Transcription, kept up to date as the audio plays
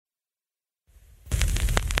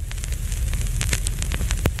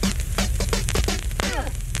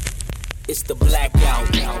It's the blackout.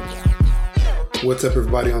 What's up,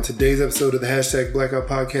 everybody? On today's episode of the Hashtag Blackout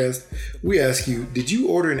Podcast, we ask you, did you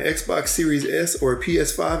order an Xbox Series S or a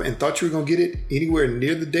PS5 and thought you were going to get it anywhere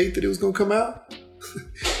near the date that it was going to come out?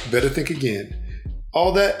 Better think again.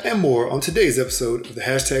 All that and more on today's episode of the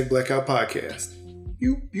Hashtag Blackout Podcast.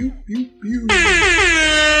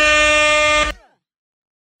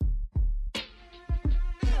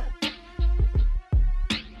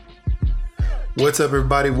 What's up,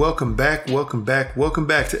 everybody? Welcome back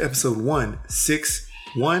to episode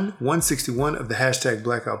 161 of the Hashtag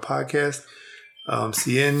Blackout Podcast.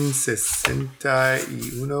 161. I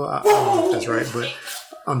don't know if that's right, but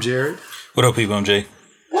I'm Jared. What up, people? I'm Jay.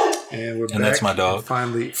 And we're back. And that's my dog.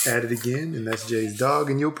 Finally at it again, and that's Jay's dog.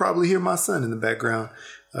 And you'll probably hear my son in the background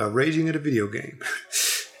raging at a video game.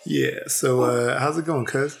 Yeah, so how's it going,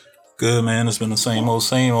 cuz? Good, man. It's been the same old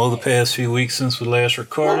the past few weeks since we last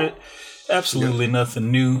recorded. Absolutely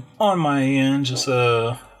nothing new on my end. Just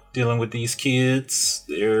dealing with these kids.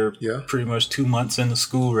 They're pretty much 2 months into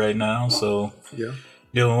school right now, so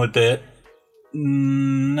dealing with that.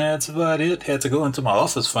 That's about it. Had to go into my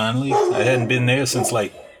office finally. I hadn't been there since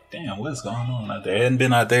what's going on out there? I hadn't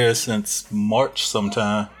been out there since March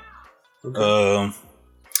sometime. Okay.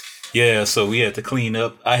 So we had to clean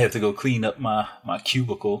up. I had to go clean up my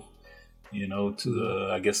cubicle.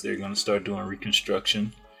 I guess they're going to start doing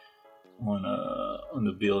reconstruction on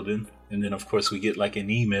the building, and then of course we get like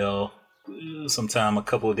an email sometime a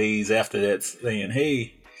couple of days after that saying,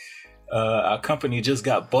 hey, our company just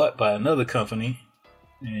got bought by another company,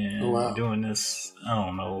 and we're doing this. I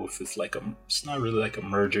don't know if it's it's not really like a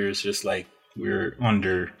merger. It's just like we're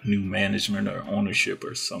under new management or ownership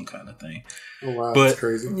or some kind of thing. Oh wow, that's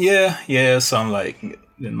crazy. Yeah. So I'm like,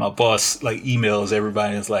 and my boss emails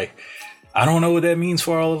everybody and is like, I don't know what that means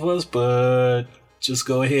for all of us, but just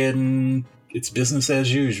go ahead and it's business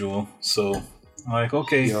as usual. So I'm like,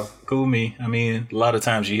 okay, cool me. I mean, a lot of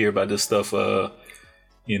times you hear about this stuff,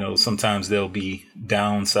 sometimes they'll be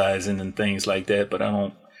downsizing and things like that, but I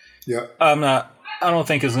don't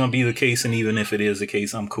think it's going to be the case. And even if it is the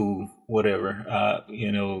case, I'm cool, whatever. I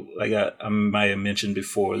might have mentioned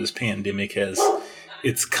before, this pandemic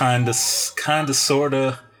it's kind of sort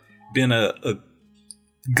of been a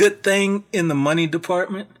good thing in the money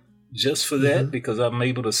department. Just for that, because I'm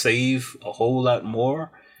able to save a whole lot more,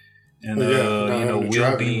 and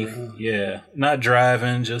we'll be not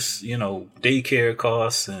driving, just daycare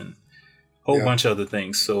costs and a whole bunch of other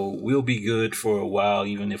things. So we'll be good for a while,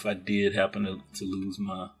 even if I did happen to lose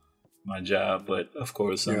my job. But of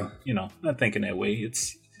course, I'm not thinking that way. It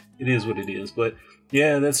is what it is. But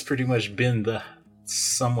that's pretty much been the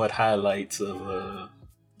somewhat highlights of the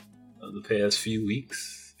past few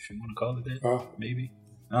weeks, if you want to call it that. Maybe.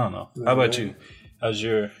 I don't know. How about you? How's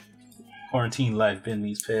your quarantine life been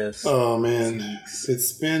these past? Oh man,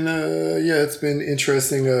 it's been it's been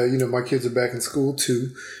interesting. My kids are back in school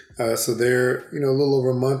too, so they're a little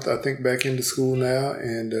over a month, I think, back into school now,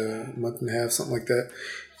 and a month and a half, something like that.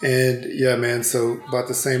 And yeah, man, so about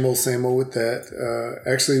the same old with that.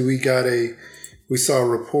 Actually, we saw a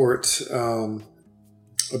report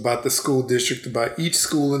about the school district, about each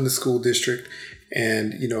school in the school district.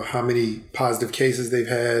 And, how many positive cases they've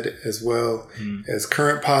had, as well as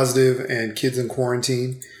current positive and kids in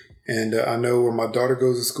quarantine. And I know where my daughter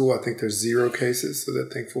goes to school, I think there's 0 cases. So they're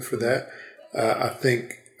thankful for that. I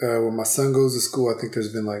think when my son goes to school, I think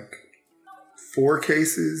there's been 4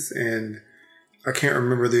 cases. And I can't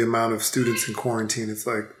remember the amount of students in quarantine. It's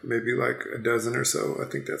maybe a dozen or so. I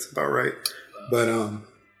think that's about right. But,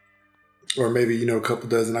 or maybe, a couple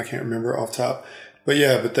dozen. I can't remember off top. But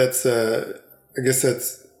but that's, I guess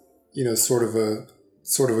that's, sort of a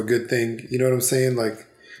good thing. You know what I'm saying?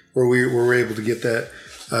 Where we're able to get that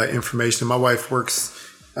information. My wife works,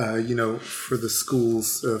 for the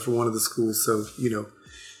schools, for one of the schools. So,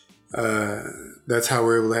 that's how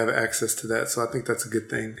we're able to have access to that. So I think that's a good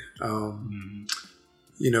thing.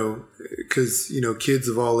 Because, kids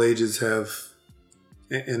of all ages have,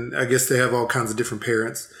 and I guess they have all kinds of different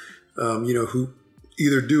parents, who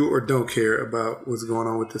either do or don't care about what's going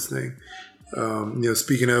on with this thing.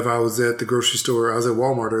 Speaking of, I was at the grocery store. I was at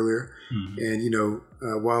Walmart earlier, and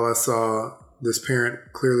while I saw this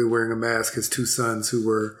parent clearly wearing a mask, his 2 sons who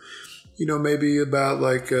were, maybe about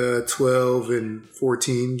 12 and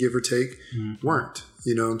 14, give or take, weren't.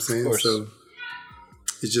 You know what I'm saying? So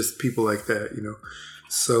it's just people like that,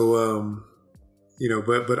 So,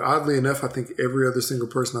 but oddly enough, I think every other single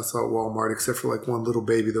person I saw at Walmart, except for one little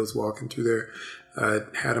baby that was walking through there,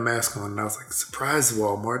 had a mask on. And I was like, surprise,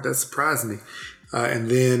 Walmart. That surprised me. And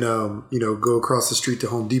then, go across the street to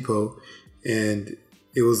Home Depot, and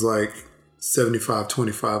it was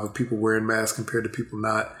 75-25 of people wearing masks compared to people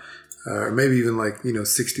not, or maybe even like,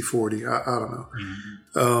 60-40. I don't know.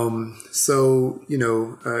 Mm-hmm. So,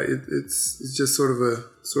 it's just sort of a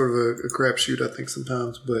crapshoot, I think,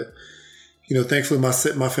 sometimes. But, thankfully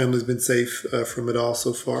my family's been safe from it all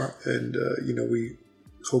so far. And, we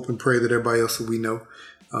hope and pray that everybody else that we know,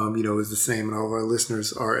 is the same, and all of our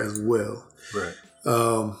listeners are as well. Right.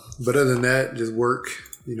 But other than that, just work,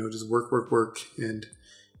 just work. And,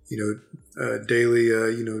 daily,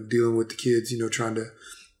 dealing with the kids, trying to,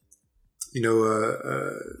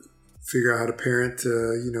 figure out how to parent,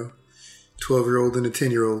 12-year-old and a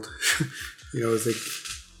 10-year-old, as they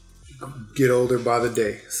get older by the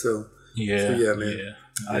day. So yeah, man. Yeah.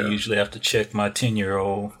 I usually have to check my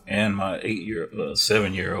 10-year-old and my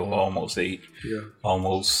 7-year-old, almost 8,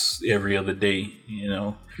 almost every other day.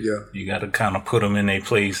 You got to kind of put them in their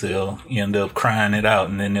place. They'll end up crying it out,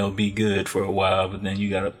 and then they'll be good for a while. But then you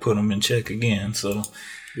got to put them in check again. So,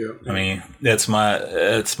 I mean, that's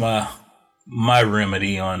my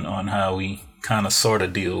remedy on how we kind of sort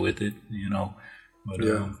of deal with it. But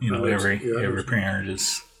every parent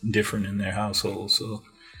is different in their household. So,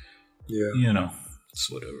 it's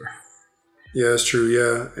whatever. Yeah, it's true.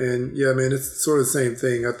 Yeah. And man, it's sort of the same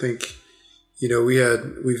thing. I think,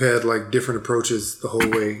 we've had like different approaches the whole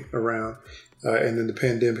way around. And then the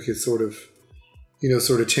pandemic has sort of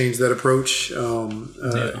changed that approach.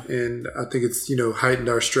 And I think it's, heightened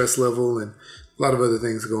our stress level and a lot of other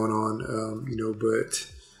things going on. But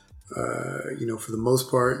for the most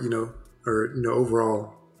part,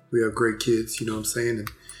 overall, we have great kids, you know what I'm saying?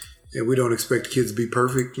 And we don't expect kids to be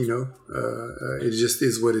perfect, it just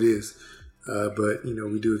is what it is. But,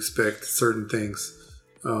 we do expect certain things,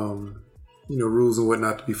 rules and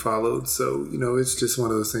whatnot to be followed. So, it's just one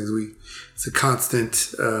of those things it's a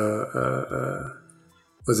constant,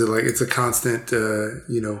 it's a constant,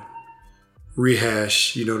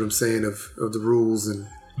 rehash, you know what I'm saying, of the rules and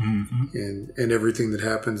everything that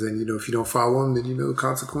happens. And, if you don't follow them, then,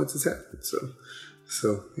 consequences happen.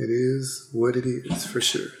 So it is what it is, for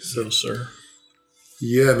sure. So, yes, sir.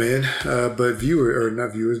 Yeah, man. But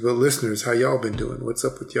not viewers, but listeners, how y'all been doing? What's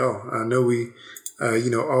up with y'all? I know we,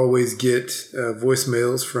 always get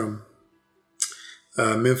voicemails from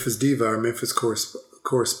Memphis Diva, our Memphis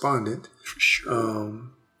correspondent. For sure.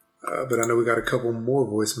 But I know we got a couple more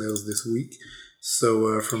voicemails this week.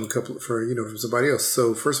 So from somebody else.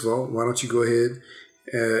 So first of all, why don't you go ahead,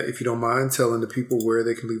 if you don't mind, telling the people where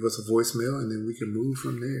they can leave us a voicemail, and then we can move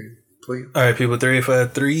from there and play them. All right, people,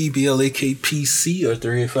 385-3 BLAKPC or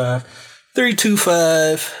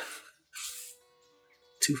 385-325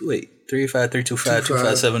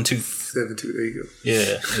 385-325-2572. 72, there you go.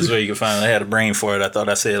 Yeah, that's where you can find it. I had a brain for it. I thought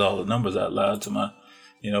I said all the numbers out loud to my,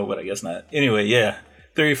 but I guess not. Anyway, yeah.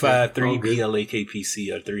 353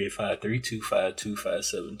 BLAKPC or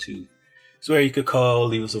 385-325-2572. It's where you could call,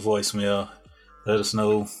 leave us a voicemail, let us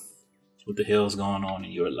know what the hell's going on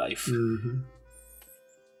in your life. Mm-hmm.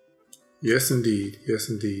 Yes, indeed.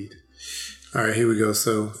 All right, here we go.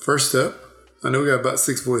 So first up, I know we got about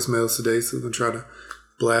 6 voicemails today, so we're going to try to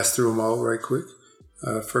blast through them all right quick.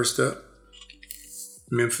 First up,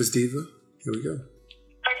 Memphis Diva. Here we go. Okay.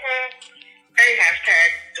 Hey,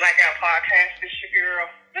 #Blackout Podcast. This your girl,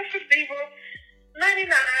 Memphis Diva, 99.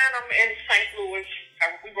 I'm in St. Louis.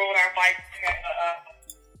 We rode our bike at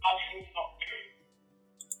awesome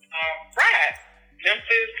ride.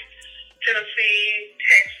 Memphis, Tennessee,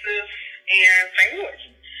 Texas, and St. Louis.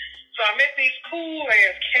 So I met these cool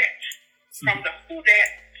ass cats from the Who Dat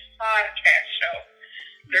podcast show.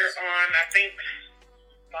 They're on, I think,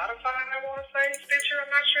 Spotify, I want to say, Stitcher, I'm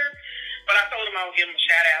not sure. But I told them I would give them a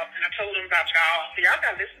shout out, and I told them about y'all. So y'all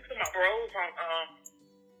got to listen to my bros on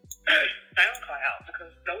SoundCloud,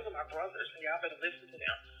 because those are my brothers, and y'all better listen to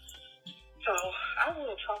them. So I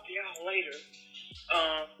will talk to y'all later.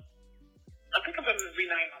 I think I'm going to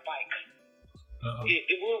rename my bike.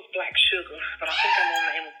 It was Black Sugar, but I think I'm going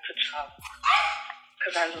to name it T'Challa,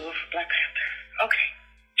 because I love Black Panther. Okay.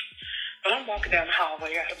 But I'm walking down the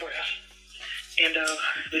hallway out of breath, and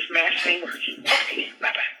this mask ain't working. Okay,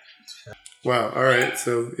 bye-bye. Wow. All right.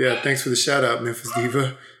 So, yeah, thanks for the shout out, Memphis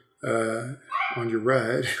Diva, on your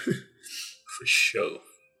ride. For sure.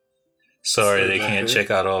 Sorry they can't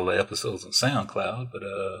check out all the episodes on SoundCloud, but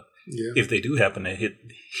if they do happen to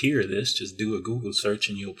hear this, just do a Google search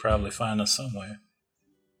and you'll probably find us somewhere.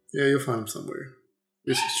 Yeah, you'll find them somewhere.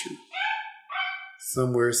 This is true.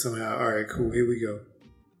 Somewhere, somehow. All right, cool. Here we go.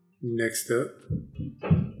 Next up,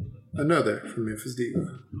 another from Memphis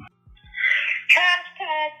Diva.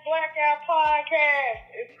 #Blackout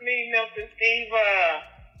Podcast. It's me, Memphis Diva.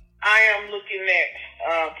 I am looking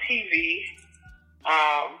at TV.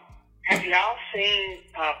 Have y'all seen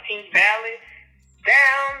Pink Valley?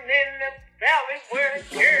 Down in the valley where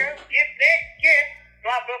girls get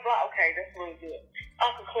blah blah blah. Okay, that's really good.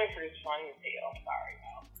 Uncle Clifford is funny as hell. Sorry,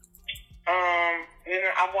 y'all. Then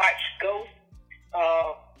I watched Ghost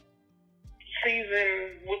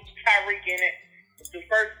season with Tyreek in it. The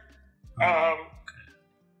first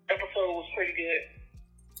episode was pretty good.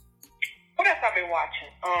 What else I've been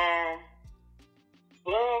watching?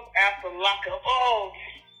 Love After Lockup. Oh,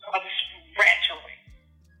 just ratchery.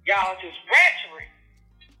 Y'all just ratchery.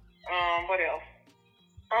 What else?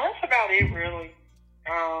 That's about it, really.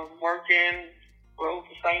 Working, rode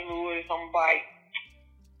to St. Louis on a bike.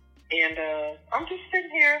 And I'm just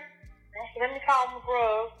sitting here. So let me call my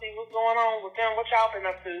bros, see what's going on with them, what y'all been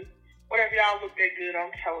up to. Whatever y'all look that good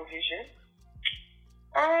on television.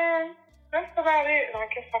 That's about it. And I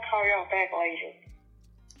guess I'll call y'all back later.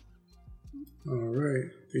 All right.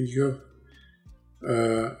 There you go.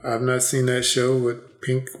 I've not seen that show with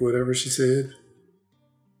Pink, whatever she said.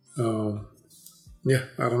 Yeah,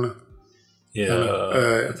 I don't know.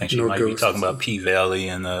 Yeah, I think she might be talking about P Valley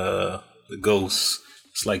and the Ghosts.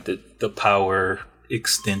 It's like the power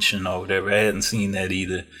extension or whatever. I hadn't seen that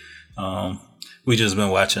either. We just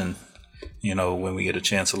been watching, when we get a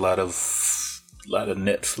chance, a lot of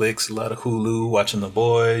Netflix, a lot of Hulu, watching The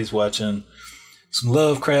Boys, watching some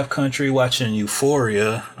Lovecraft Country, watching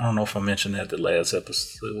Euphoria. I don't know if I mentioned that the last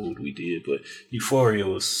episode we did, but Euphoria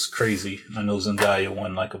was crazy. I know Zendaya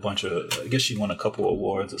won like a bunch of, I guess she won a couple of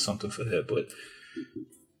awards or something for that, but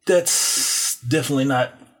that's definitely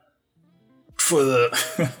not for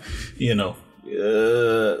the,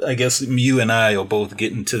 I guess you and I are both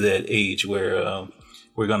getting to that age where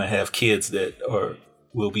we're going to have kids that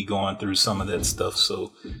will be going through some of that stuff.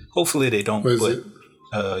 So hopefully they don't.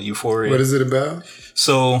 Euphoria. What is it about?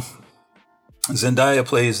 So Zendaya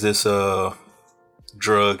plays this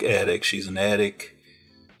drug addict. She's an addict.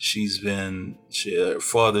 Her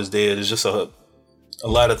father's dead. There's just a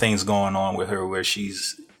lot of things going on with her where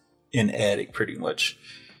she's an addict pretty much.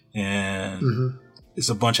 And it's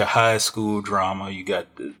a bunch of high school drama. You got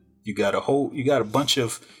a bunch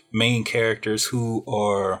of main characters who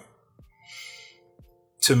are,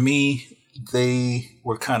 to me, they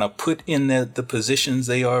were kind of put in the positions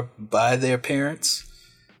they are by their parents.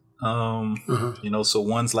 So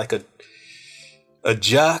one's like a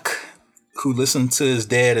jock who listened to his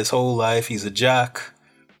dad his whole life. He's a jock,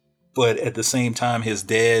 but at the same time, his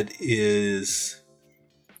dad is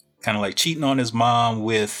kind of like cheating on his mom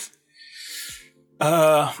with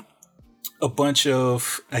a bunch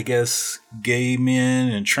of, I guess, gay men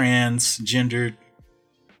and transgendered,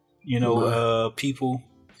 people.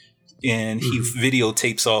 And he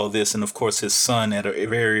videotapes all this. And of course, his son at a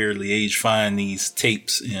very early age finds these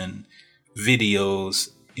tapes and videos,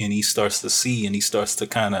 and he starts to see and he starts to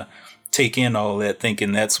kind of take in all that,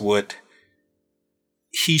 thinking that's what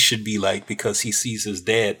he should be like because he sees his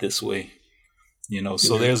dad this way.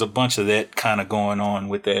 So there's a bunch of that kind of going on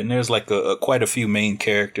with that. And there's like quite a few main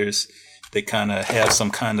characters that kind of have some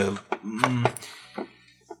kind of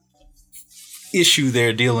issue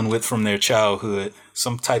they're dealing with from their childhood,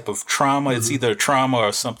 some type of trauma. It's either a trauma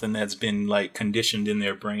or something that's been like conditioned in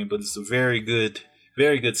their brain, but it's a very good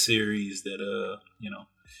series that,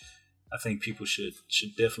 I think people should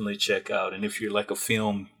definitely check out. And if you're like a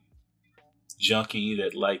film junkie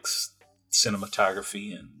that likes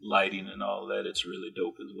cinematography and lighting and all that, it's really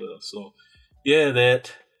dope as well. So yeah,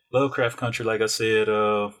 that Lovecraft Country, like I said,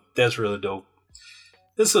 that's really dope.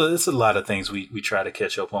 It's a lot of things we try to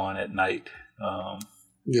catch up on at night. So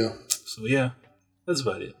yeah, that's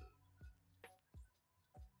about it.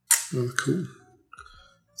 Cool.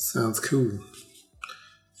 Sounds cool.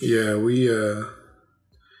 Yeah, we I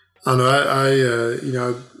don't know,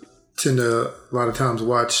 I tend to a lot of times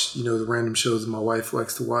watch, the random shows that my wife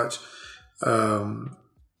likes to watch. I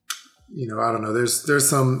don't know. There's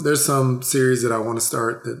some series that I want to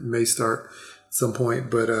start that may start at some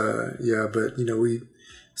point, but we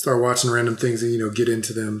start watching random things and get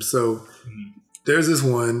into them. So there's this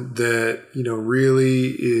one that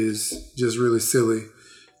really is just really silly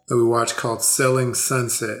that we watch called Selling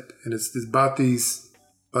Sunset, and it's about this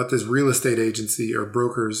real estate agency or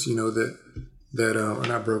brokers, that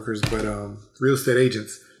not brokers but real estate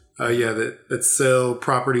agents, that sell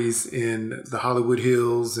properties in the Hollywood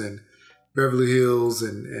Hills and Beverly Hills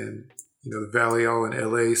and the Valley, all in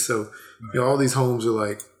LA. So all these homes are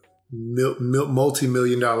like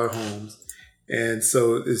multi-million-dollar homes. And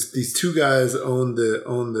so these two guys own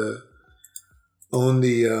the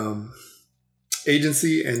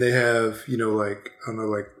agency, and they have, like, I don't know,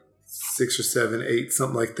 like 6 or 7, 8,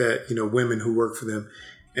 something like that, women who work for them.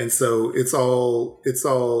 And so it's all,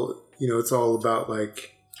 it's all about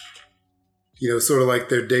like, sort of like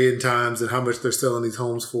their day and times and how much they're selling these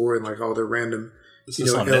homes for, and like all their random,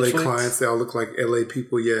 LA Netflix? Clients. They all look like LA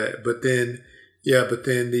people. Yeah. But then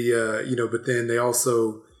they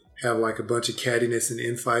also have like a bunch of cattiness and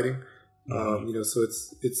infighting. So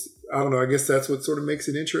it's, I don't know, I guess that's what sort of makes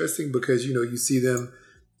it interesting, because, you see them,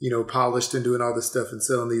 polished and doing all this stuff and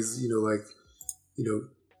selling these,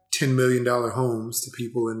 $10 million homes to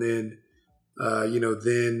people. And then,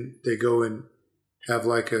 then they go and have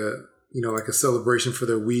like a celebration for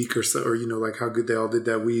their week or like how good they all did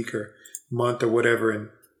that week or month or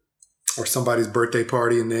whatever, or somebody's birthday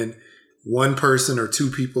party. And then one person or two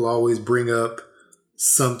people always bring up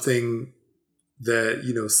something that,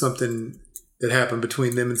 something that happened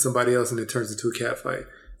between them and somebody else, and it turns into a cat fight.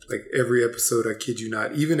 Like every episode, I kid you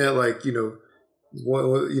not. Even at like, even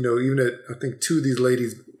at, I think 2 of these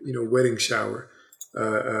ladies, wedding shower,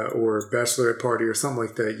 or bachelorette party or something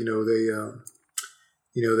like that,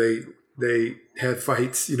 they had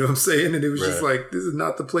fights, you know what I'm saying? And it was just like, this is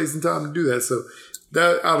not the place and time to do that. So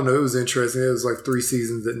that, I don't know, it was interesting. It was like 3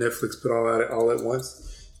 seasons that Netflix put all at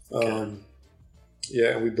once. And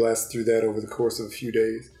we blasted through that over the course of a few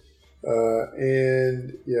days.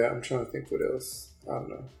 And yeah, I'm trying to think what else. I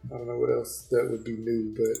don't know what else that would be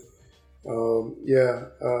new, but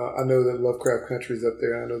I know that Lovecraft Country's up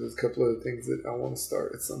there. I know there's a couple other things that I want to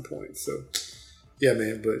start at some point. So yeah,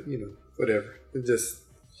 man, but whatever. It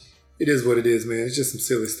is what it is, man. It's just some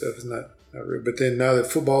silly stuff. It's not real. But then now that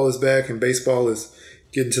football is back and baseball is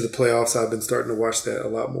getting to the playoffs, I've been starting to watch that a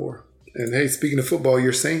lot more. And hey, speaking of football,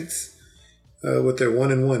 your Saints, they're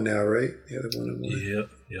 1-1 now, right? Yeah, they're 1-1.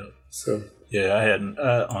 Yep. So yeah,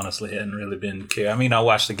 I honestly hadn't really been care. I mean, I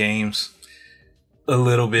watched the games a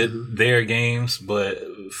little bit, their games, but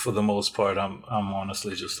for the most part, I'm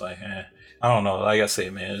honestly just like, I don't know. Like I say,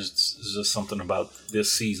 man, it's just something about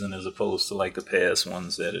this season as opposed to like the past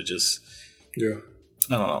ones that are just, I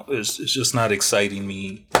don't know. It's just not exciting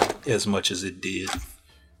me as much as it did.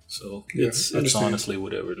 So it's honestly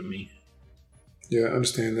whatever to me. Yeah, I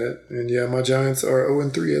understand that. And yeah, my Giants are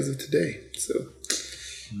 0-3 as of today. So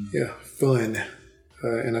yeah, fun.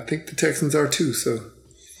 And I think the Texans are too. So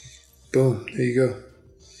boom, there you go.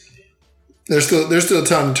 There's still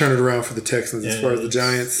time to turn it around for the Texans. As far as the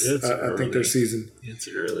Giants, I think their season. It's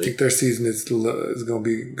early. I think their season is going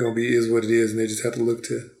to be is what it is, and they just have to look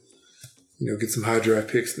to, get some high draft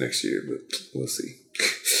picks next year. But we'll see.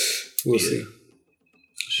 We'll see.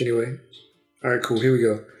 Anyway, all right, cool. Here we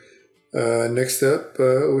go. Next up,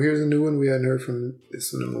 here's a new one. We hadn't heard from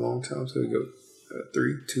this one in a long time. So here we go.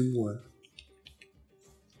 3, 2, 1.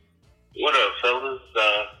 What up, fellas?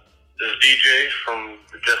 This is DJ from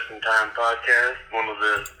the Just in Time podcast, one of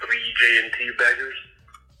the 3 J&T baggers.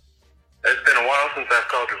 It's been a while since I've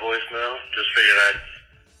called your voicemail. Just figured I'd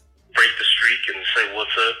break the streak and say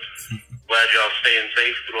what's up. Glad y'all staying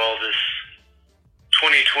safe through all this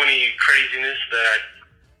 2020 craziness that I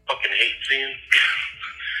fucking hate seeing.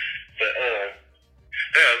 But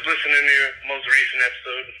I was listening to your most recent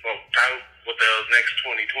episode, titled "What the Hell Is Next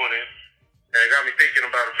 2020," and it got me thinking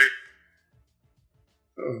about a video.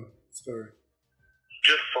 Oh, sorry.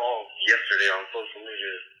 Just saw yesterday on social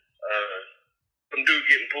media, some dude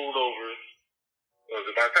getting pulled over.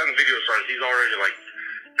 By the time the video starts, he's already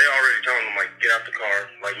they already telling him get out the car,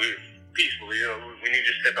 we peacefully, we need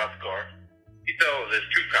you to step out the car. He tells there's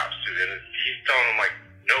 2 cops too, and he's telling him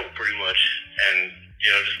no, pretty much, and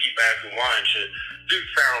just keep asking why and shit. Dude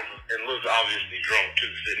sounds and looks obviously drunk too,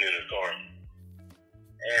 sitting in his car.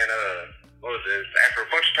 And what was it? After a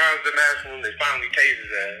bunch of times them asking him, they finally tase his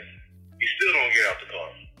ass. He still don't get out the car.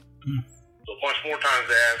 So a bunch more times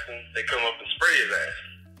they ask him, they come up and spray his ass.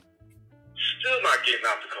 Still not getting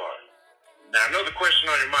out the car. Now I know the question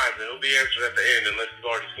on your mind, and it'll be answered at the end unless you've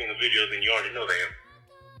already seen the videos and you already know the answer.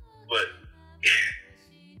 But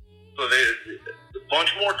so they a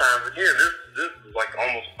bunch more times again. This is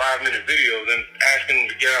almost a 5-minute video of them asking him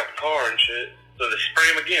to get out the car and shit. So they spray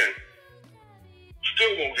him again.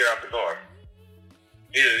 Still won't get out the car.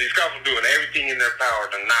 These cops are doing everything in their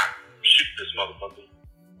power to not shoot this motherfucker.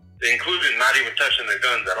 They included not even touching their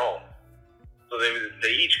guns at all. So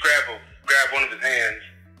they each grab one of his hands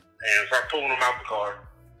and start pulling him out the car.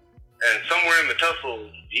 And somewhere in the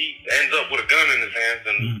tussle, he ends up with a gun in his hands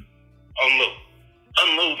and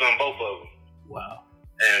unloads on both of them. Wow.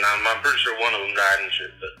 And I'm pretty sure one of them died and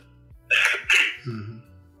shit. But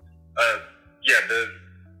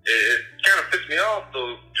it kind of pissed me off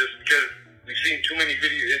though, just because we've seen too many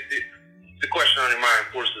videos. The question on your mind,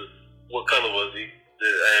 of course, is what color was he?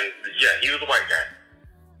 And yeah, he was a white guy.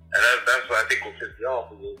 And that's what I think will piss me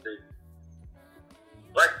off a little bit.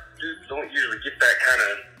 Black dudes don't usually get that kind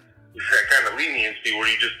of that kind of leniency where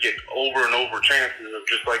you just get over and over chances of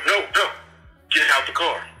just like, no, get out the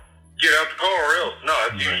car. Get out the car or else. No,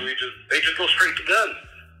 it's usually just, they just go straight to guns.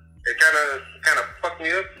 It kind of fucked me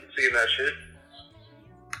up seeing that shit.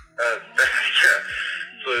 Yeah.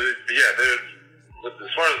 So, yeah,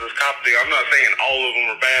 as far as this cop thing, I'm not saying all of them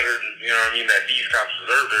are bad or, you know what I mean, that these cops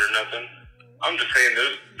deserved it or nothing. I'm just saying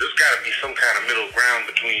there's got to be some kind of middle ground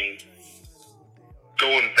between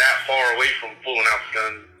going that far away from pulling out the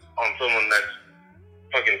gun on someone that's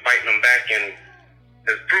fucking fighting them back and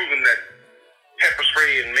has proven that pepper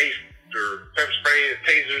spray and mace or pepper spray and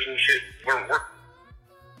tasers and shit weren't working.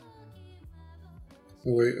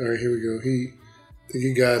 Oh, wait, all right, here we go. I think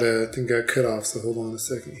he got cut off, so hold on a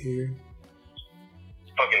second here.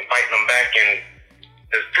 Fucking fighting them back and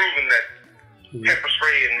has proven that pepper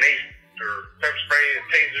spray and mace or pepper spray and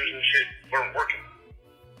tasers and shit weren't working.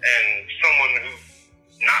 And someone who's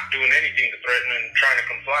not doing anything to threaten and trying to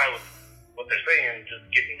comply with what they're saying, just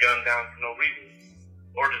getting gunned down for no reason.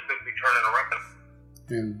 Or just simply turning around.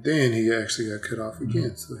 And then he actually got cut off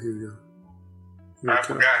again, so here we go. I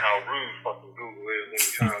forgot how rude fucking Google is when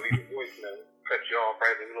you're trying to leave a voicemail. Cut you off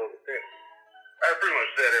right in the middle of the sentence. I pretty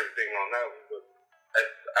much said everything on that one, but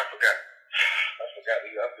I forgot.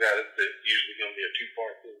 It's usually going to be a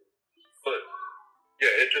two-part thing. But,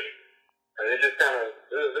 yeah, it just kind of,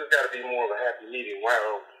 there's got to be more of a happy medium. Why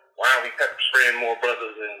are we pepper spraying more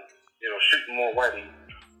brothers and, shooting more whiteys?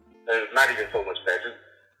 There's not even so much that. Just,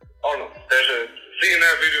 I don't know. Seeing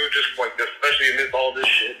that video, just like, especially amidst all this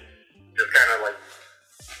shit, just kind of like,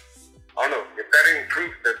 I don't know, if that ain't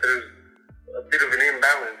proof that there's a bit of an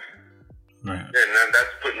imbalance, right, then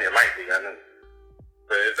that's putting it lightly, I know.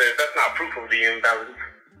 But if that's not proof of the imbalance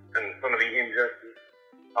and some of the injustice,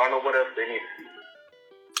 I don't know what else they need to see.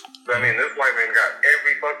 But I mean, this white man got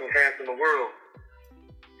every fucking chance in the world,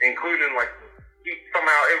 including like, he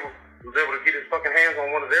somehow was able to get his fucking hands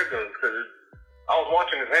on one of their guns, because I was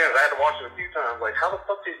watching his hands, I had to watch it a few times, like, how the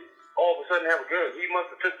fuck did he all of a sudden have a gun? He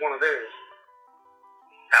must have took one of theirs.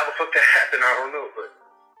 How the fuck that happened, I don't know, but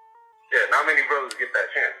yeah, not many brothers get that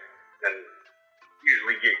chance, and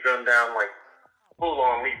usually get gunned down like full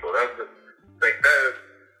on lethal. That's just, like that.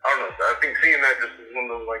 I don't know. I think seeing that just is one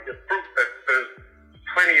of those like it's proof that there's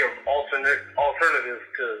plenty of alternatives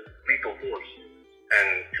to lethal force, and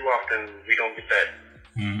too often we don't get that.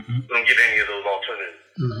 Mm-hmm. We don't get any of those alternatives.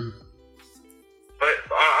 Mm-hmm. But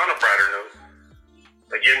on a brighter note,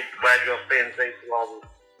 again, glad y'all staying safe with all this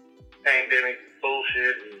pandemic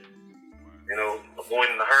bullshit and,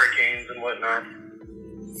 avoiding the hurricanes and whatnot.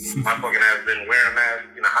 My fucking ass been wearing a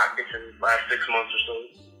mask in a hot kitchen the last 6 months or so.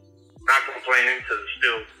 Not complaining because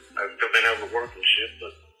I've still been able to work and shit,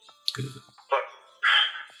 but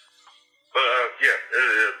yeah,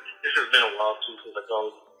 this has been a while too since I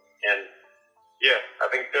called, and yeah,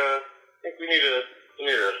 I think we need to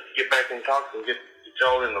get back in talks and get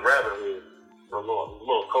y'all in the rabbit hole for a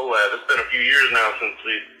little collab. It's been a few years now since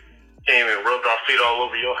we came and rubbed our feet all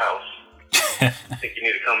over your house. I think you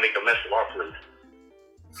need to come make a mess of our place.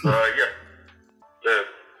 Yeah.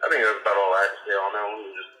 I think that's about all I have to say on that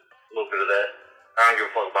one. Just a little bit of that. I don't give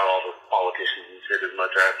a fuck about all the politicians and shit as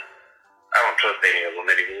much. I don't trust any of them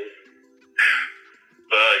anymore.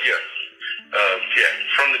 But yeah.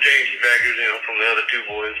 From the J&T Baggers, from the other two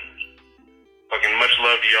boys. Fucking much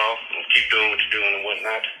love to y'all. Keep doing what you're doing and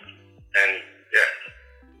whatnot. And yeah.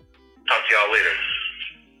 Talk to y'all later.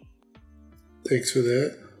 Thanks for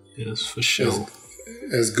that. Yes, for sure.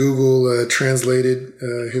 As Google translated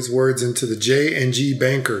his words into the J&G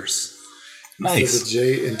Bankers. Nice. So the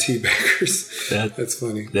J&T Baggers. That's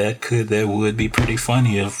funny. That would be pretty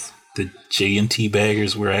funny if the J&T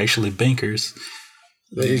Baggers were actually bankers.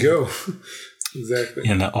 There you go. Exactly.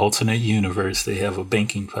 In the alternate universe, they have a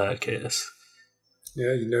banking podcast.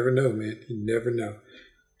 Yeah, you never know, man. You never know.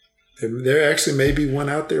 There actually may be one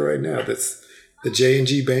out there right now that's the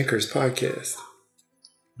J&G Bankers podcast.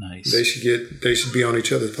 Nice. They should be on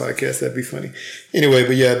each other's podcast. That'd be funny. Anyway,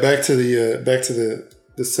 but yeah, back to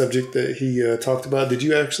the subject that he talked about. Did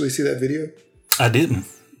you actually see that video? I didn't.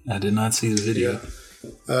 I did not see the video.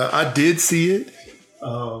 Yeah. I did see it.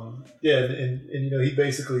 And he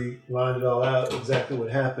basically lined it all out exactly what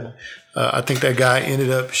happened. I think that guy ended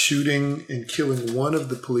up shooting and killing one of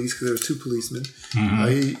the police because there were two policemen. Mm-hmm.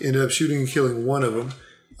 He ended up shooting and killing one of them,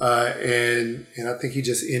 and I think he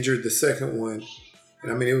just injured the second one.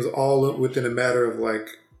 And I mean, it was all within a matter of like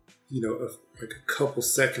a couple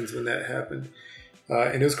seconds when that happened,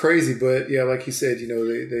 and it was crazy. But yeah, like you said,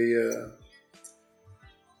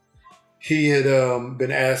 he had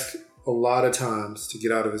been asked a lot of times to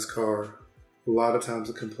get out of his car, a lot of times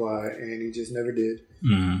to comply, and he just never did.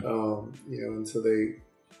 Mm-hmm. And so they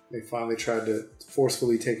they finally tried to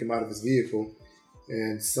forcefully take him out of his vehicle.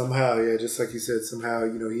 And somehow, just like you said, somehow,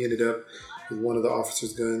 he ended up with one of the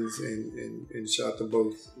officer's guns and shot them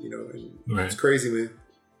both, and right. It's crazy, man.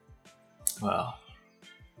 Wow.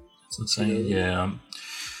 It's insane. Yeah.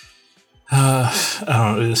 I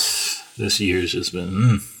don't know. This year's just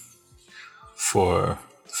been for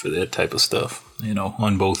that type of stuff,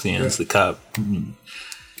 on both ends. Yeah. The cop,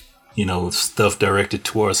 stuff directed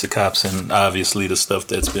towards the cops, and obviously the stuff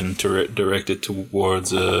that's been directed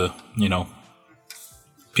towards,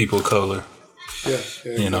 people of color. Yeah,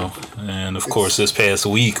 and of course, this past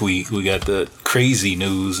week we got the crazy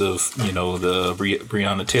news of the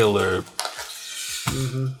Breonna Taylor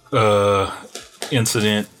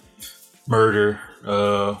incident, murder.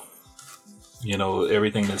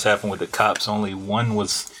 Everything that's happened with the cops. Only one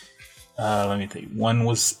was, one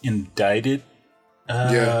was indicted.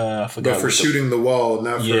 I forgot. But for shooting the wall,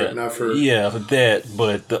 not for that.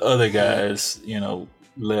 But the other guys,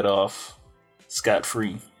 let off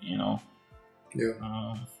scot-free.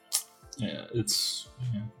 It's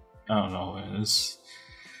I don't know. It's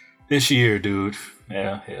this year, dude.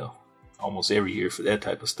 Yeah, hell, almost every year for that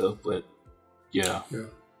type of stuff. But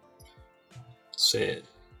sad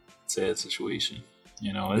situation.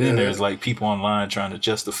 And then there's like people online trying to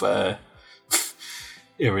justify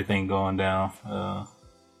everything going down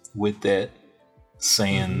with that,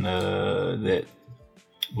 saying that,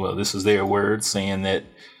 well, this is their word, saying that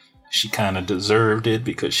she kind of deserved it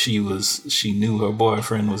because she knew her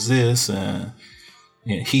boyfriend was this, and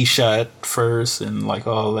he shot first, and like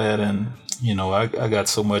all that. And I got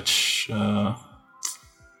so much to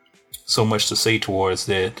say towards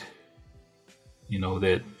that.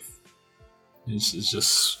 That it's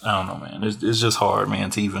just, I don't know, man. It's just hard, man,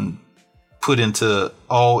 to even put into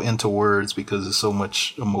words because there's so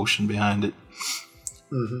much emotion behind it.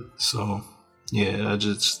 So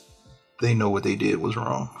they know what they did was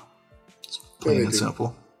wrong. It's plain and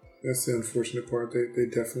simple. That's the unfortunate part. They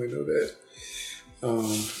definitely know that.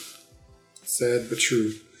 Sad but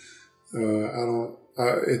true.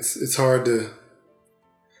 It's hard to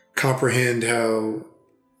comprehend how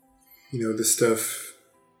this stuff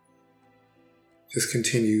just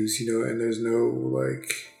continues, and there's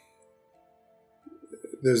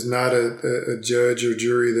there's not a judge or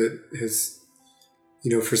jury that has,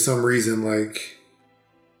 for some reason,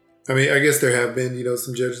 I guess there have been,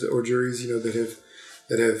 some judges or juries, that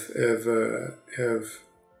have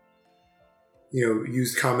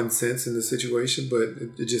used common sense in the situation, but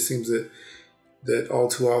it just seems that all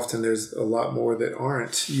too often there's a lot more that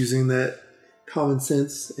aren't using that common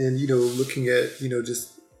sense and, looking at,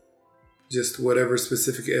 just whatever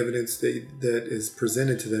specific evidence that is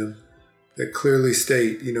presented to them that clearly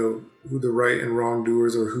state, who the right and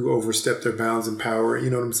wrongdoers or who overstepped their bounds in power. You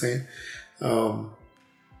know what I'm saying? And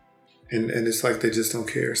it's like they just don't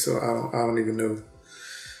care. So I don't even know.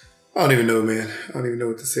 I don't even know, man. I don't even know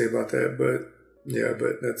what to say about that. But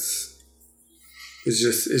it's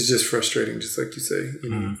just frustrating, just like you say.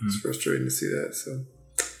 It's frustrating to see that. So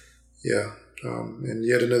yeah. And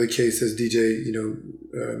yet another case, as DJ,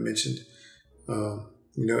 mentioned.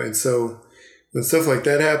 And so when stuff like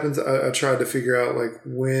that happens, I tried to figure out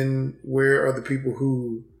where are the people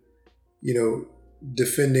who,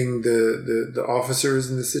 defending the officers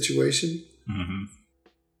in this situation,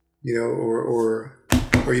 or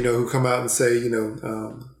who come out and say,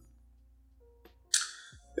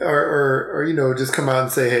 or just come out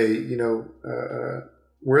and say, hey,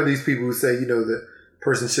 where are these people who say, the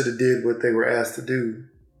person should have did what they were asked to do,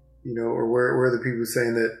 or where are the people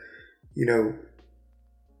saying that,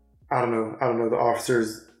 I don't know, the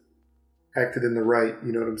officers acted in the right,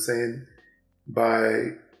 you know what I'm saying,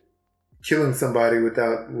 by killing somebody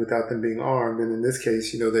without them being armed. And in this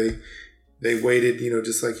case, they waited,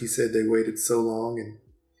 just like he said, they waited so long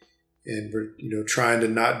and were, trying to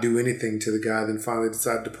not do anything to the guy, then finally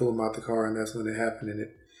decided to pull him out the car, and that's when it happened,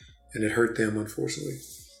 and it hurt them, unfortunately.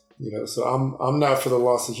 So I'm not for the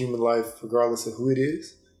loss of human life, regardless of who it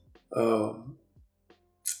is.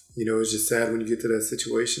 It's just sad when you get to that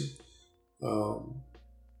situation.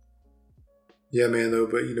 Yeah, man, though,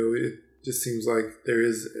 but, it just seems like there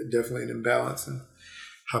is definitely an imbalance in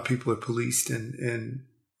how people are policed and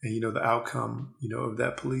the outcome, of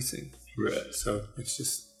that policing. Right. So it's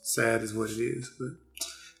just sad is what it is. But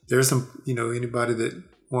there's some, anybody that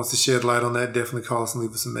wants to shed light on that, definitely call us and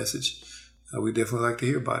leave us a message. We definitely like to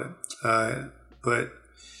hear about it. But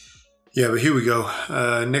here we go.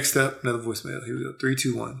 Next up, another voicemail. Here we go.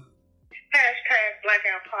 321.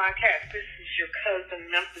 #Blackout Podcast. This is your cousin,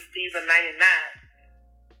 Memphis Diva 99.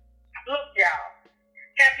 Look, y'all.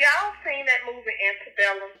 Have y'all seen that movie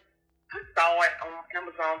Antebellum? I saw it on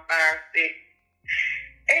Amazon Fire Stick.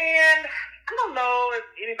 And I don't know if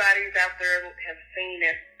anybody's out there has seen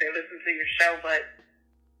it, they listen to your show, but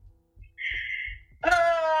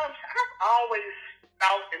I've always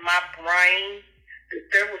thought in my brain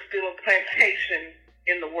that there was still a plantation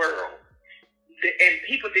in the world. And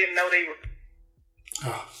people didn't know they were.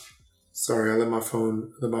 Oh, sorry, I let my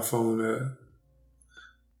phone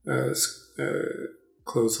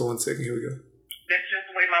close for 1 second. Here we go. That's just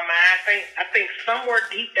the way my mind. I think somewhere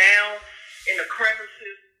deep down in the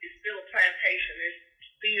crevices is still a plantation. It's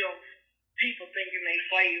still people thinking they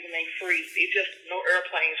slaves and they free. It's just no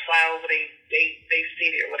airplanes fly over they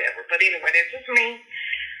city or whatever. But anyway, that's just me.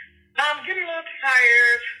 I'm getting a little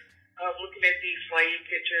tired of looking at these slave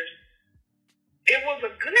pictures. It was a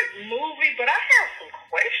good movie, but I have some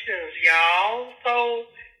questions, y'all. So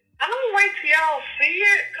I'm gonna wait till y'all see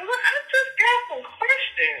it, because I just got some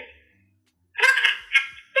questions.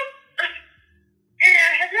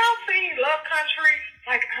 And have y'all seen Love Country?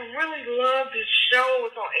 Like, I really love this show.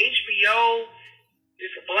 It's on HBO.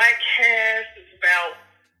 It's a black cast. It's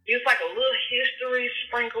like a little history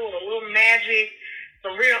sprinkled, a little magic,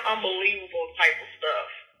 some real unbelievable type of stuff.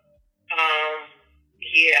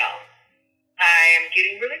 Yeah. I am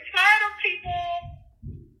getting really tired of people.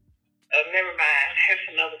 Never mind. That's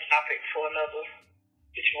another topic for another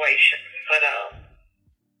situation. But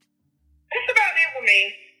that's about it with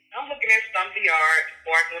me. I'm looking at Stump the Yard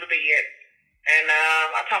before I go to bed. And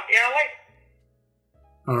I'll talk to y'all later.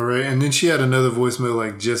 All right. And then she had another voicemail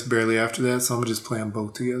like just barely after that. So I'm going to just play them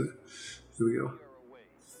both together. Here we go.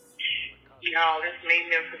 Y'all, this is me,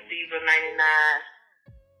 Memphis Diva 99.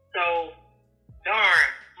 So,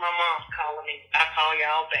 darn, my mom's calling me. I'll call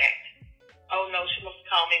y'all back. Oh, no, she must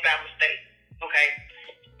have called me by mistake. Okay.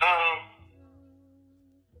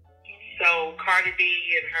 So, Cardi B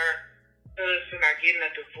and her husband are getting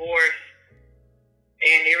a divorce.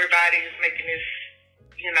 And everybody is making this,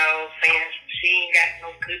 saying she ain't got no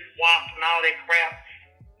good swap and all that crap.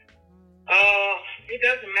 It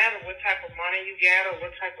doesn't matter what type of money you got or what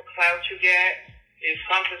type of clout you got. If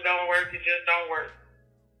something don't work, it just don't work.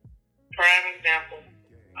 Prime example.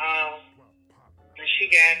 She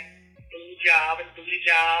got booty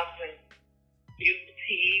jobs and beautiful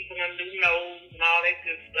teeth and a new nose and all that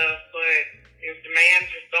good stuff. But if the man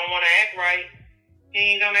just don't want to act right,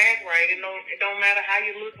 he ain't gonna act right. It don't matter how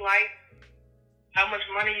you look like, how much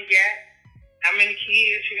money you got, how many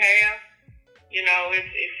kids you have.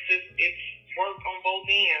 It's work on both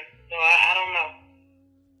ends. So I don't know.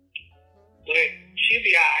 But she'll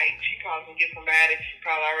be alright. She probably can get somebody. She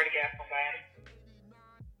probably already got somebody.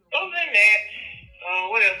 Other than that,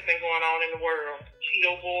 what else been going on in the world?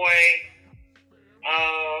 Cheeto Boy,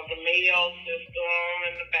 the mail system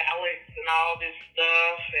and the ballots and all this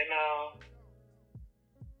stuff, and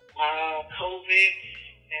COVID,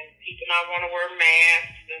 and people not want to wear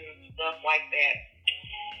masks and stuff like that.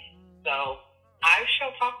 So I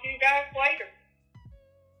shall talk to you guys later.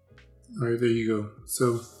 All right, there you go.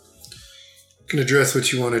 So you can address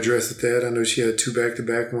what you want to address at that. I know she had two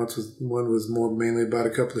back-to-back. One was more mainly about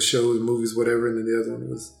a couple of shows, movies, whatever, and then the other one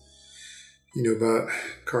was, about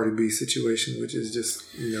Cardi B situation, which is just,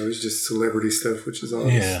 it's just celebrity stuff, which is all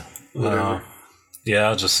whatever. Yeah,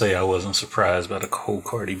 I'll just say I wasn't surprised by the whole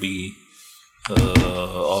Cardi B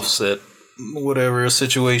Offset whatever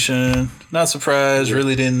situation. Not surprised. Yeah.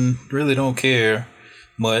 Really don't care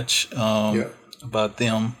much about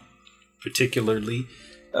them particularly.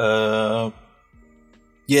 I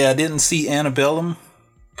didn't see Antebellum,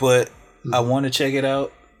 but I want to check it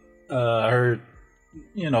out. I heard,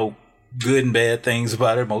 good and bad things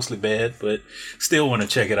about it, mostly bad, but still want to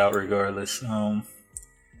check it out regardless. I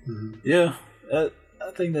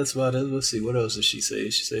think that's about it. Let's see, what else did she say?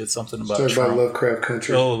 She said something about Trump. About Lovecraft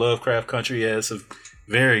Country. Oh, Lovecraft Country. Yeah, it's a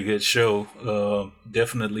very good show.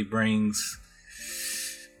 Definitely brings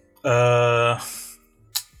a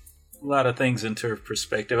lot of things into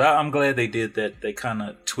perspective. I'm glad they did that. They kind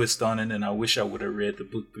of twist on it, and I wish I would have read the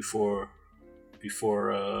book before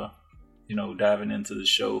diving into the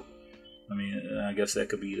show. I mean, I guess that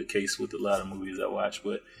could be the case with a lot of movies I watch,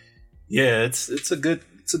 but yeah, it's a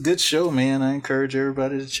good show, man. I encourage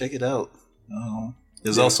everybody to check it out.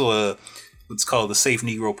 There's also what's called the Safe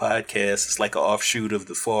Negro Podcast. It's like an offshoot of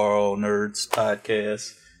the For All Nerds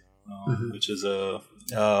podcast, which is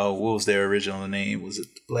what was their original name? Was it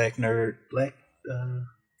Black Nerd? Dang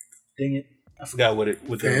it, I forgot what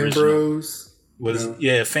the original Bros was. No.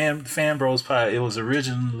 Yeah, Fan Bros Pod. It was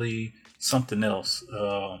originally something else.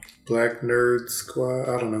 Black Nerd Squad.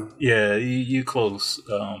 I don't know. Yeah, you close.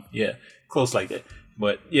 Close like that.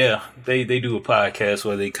 But yeah, they do a podcast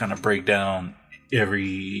where they kind of break down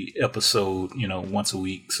every episode, once a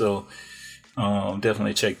week. So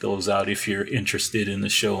definitely check those out if you're interested in the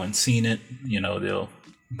show and seen it. They'll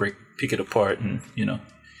pick it apart, and you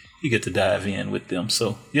get to dive in with them.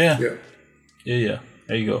 So yeah. There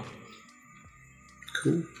you go.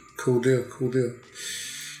 Cool deal.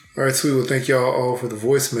 All right, sweet. Well, thank y'all all for the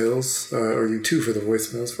voicemails, or you two for the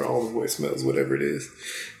voicemails, for all the voicemails, whatever it is.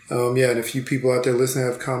 And if you people out there listening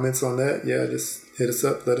have comments on that, just hit us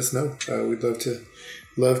up. Let us know. We'd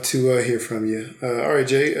love to hear from you. All right,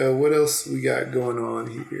 Jay. What else we got going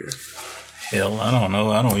on here? Hell, I don't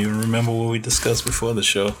know. I don't even remember what we discussed before the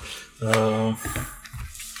show. Let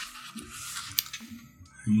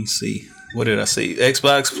me see. What did I say?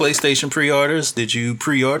 Xbox, PlayStation pre-orders. Did you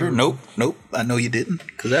pre-order? Nope. I know you didn't,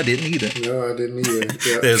 because I didn't either. No, I didn't either.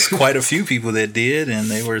 Yeah. There's quite a few people that did, and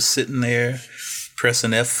they were sitting there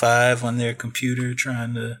pressing F5 on their computer,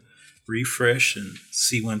 trying to refresh and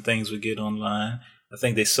see when things would get online. I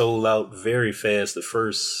think they sold out very fast the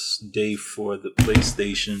first day for the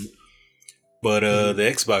PlayStation. But the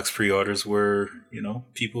Xbox pre-orders were,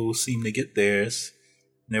 people seemed to get theirs.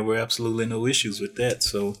 And there were absolutely no issues with that.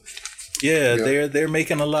 So, they're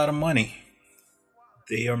making a lot of money.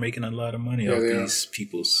 They are making a lot of money off these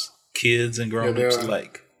people's kids and grown-ups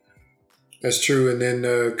alike. That's true. And then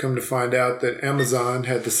come to find out that Amazon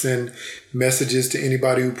had to send messages to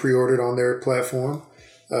anybody who pre-ordered on their platform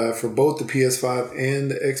for both the PS5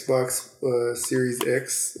 and the Xbox Series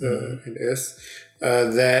X and S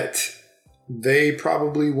that they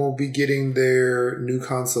probably won't be getting their new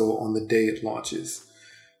console on the day it launches.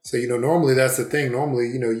 So, normally that's the thing.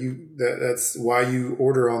 Normally, that's why you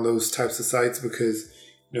order on those types of sites, because,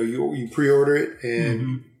 you pre-order it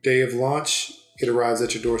and day of launch, it arrives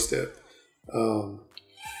at your doorstep. But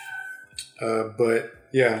a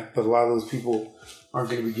lot of those people aren't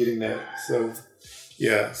going to be getting that. So,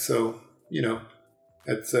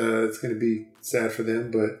 that's, it's going to be sad for them,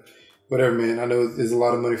 but whatever, man. I know there's a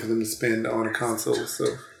lot of money for them to spend on a console.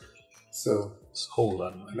 So it's a whole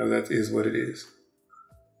lot of money. I know that is what it is.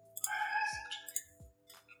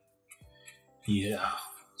 Yeah.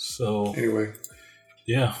 So anyway,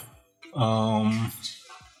 I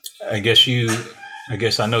guess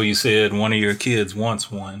I know you said one of your kids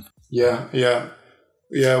wants one. Yeah.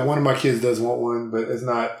 One of my kids does want one, but it's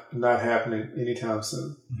not happening anytime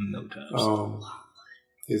soon. No time soon.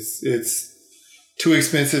 It's too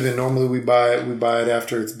expensive, and normally we buy it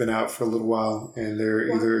after it's been out for a little while, and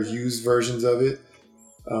they're either used versions of it.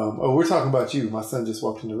 We're talking about you. My son just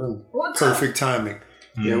walked in the room. Perfect timing.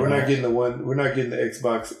 Mm-hmm. Yeah, we're not getting the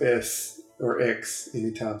Xbox S or X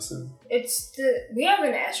anytime soon. We have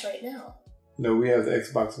an S right now. No, we have the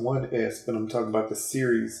Xbox One S, but I'm talking about the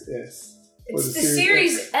Series S. It's the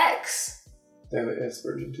Series X. They have an S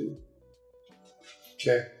version too.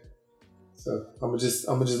 Okay. So I'm gonna just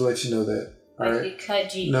let you know that. All right. You cut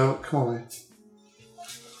G. No, come on, man.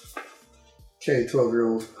 Okay,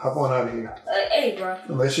 12-year-old, hop on out of here. Hey, bro.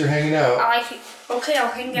 Unless you're hanging out. I like it. Okay,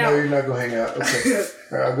 I'll hang out. No, you're not gonna hang out. Okay.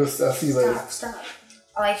 All right, I'll see you later. Stop.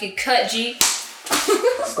 I like it. Cut G.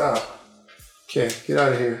 Stop. Okay, get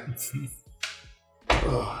out of here.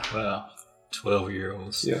 Oh. Wow,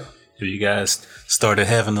 12-year-olds. Yeah. Have you guys started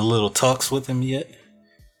having the little talks with him yet?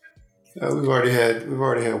 We've already had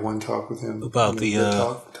one talk with him about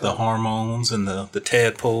the hormones and the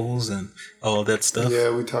tadpoles and all that stuff.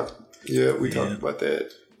 Yeah, we talked. Yeah, we talked about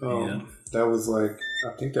that. That was I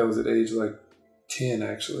think that was at age 10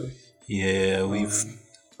 actually. Yeah, or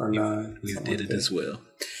 9. We did it as well.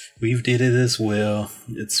 We've did it as well.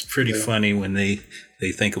 It's pretty funny when they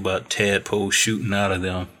think about tadpoles shooting out of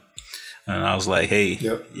them. And I was like, hey,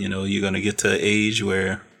 you're going to get to an age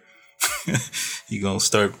where you're going to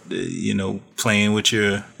start, playing with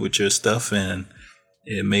your stuff, and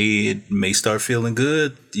it may start feeling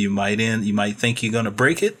good. You might think you're going to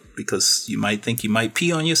break it because you might think you might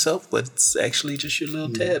pee on yourself, but it's actually just your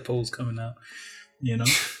little tadpoles coming out,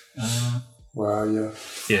 Wow, yeah.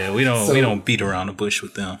 Yeah, we don't beat around the bush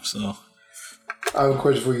with them, so. I have a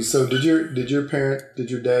question for you. So did your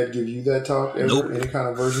dad give you that talk ever? Nope. Any kind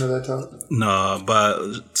of version of that talk? No, by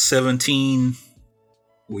 17,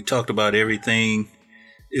 we talked about everything.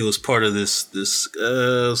 It was part of this it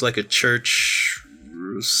was like a church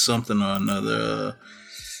something or another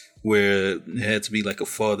where it had to be like a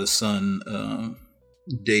father-son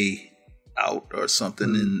day out or something.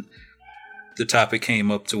 Mm-hmm. And the topic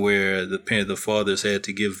came up to where the fathers had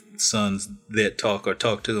to give sons that talk or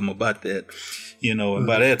talk to them about that, and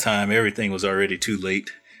by that time, everything was already too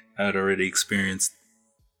late. I'd already experienced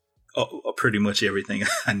pretty much everything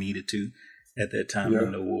I needed to at that time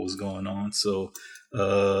to know what was going on. So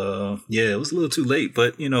Yeah, it was a little too late,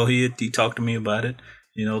 but he talked to me about it.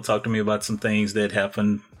 Talked to me about some things that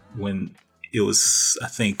happened when it was, I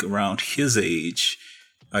think, around his age.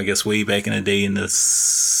 I guess way back in the day in the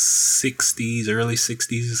 60s, early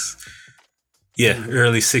 60s. Yeah,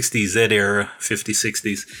 early 60s, that era, 50s,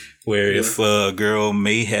 60s, where if a girl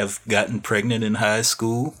may have gotten pregnant in high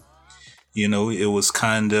school, it was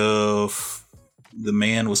kind of, the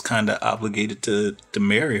man was kind of obligated to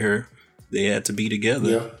marry her. They had to be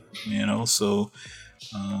together, so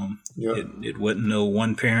it wasn't no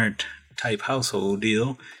one parent type household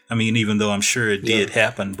deal. I mean, even though I'm sure it did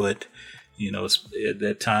happen, but, at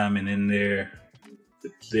that time and in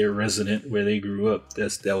their resident where they grew up,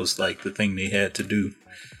 that was like the thing they had to do,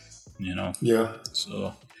 Yeah.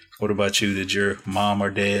 So what about you? Did your mom or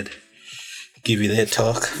dad give you that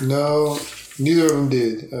talk? No, neither of them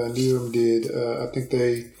did. I think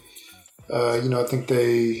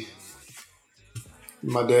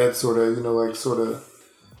my dad sort of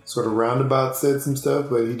roundabout said some stuff,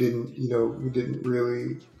 but he didn't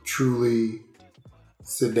really truly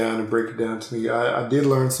sit down and break it down to me. I did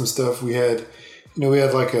learn some stuff. We had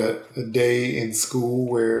like a day in school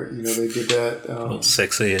where, they did that. Little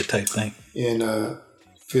sex ed type thing. In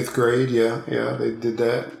 5th grade, yeah, they did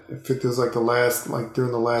that. It was like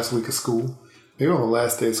during the last week of school. Maybe on the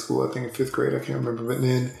last day of school, I think in 5th grade, I can't remember. But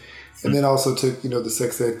then also took, the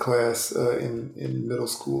sex ed class in middle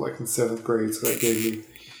school, like in 7th grade. So that gave me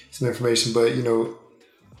some information. But,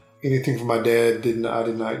 anything from my dad, I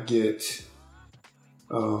did not get,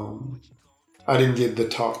 I didn't get the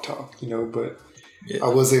talk, but I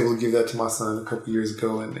was able to give that to my son a couple years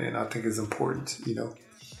ago. And I think it's important, to be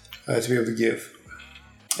able to give.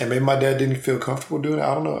 And maybe my dad didn't feel comfortable doing it.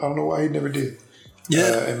 I don't know why he never did.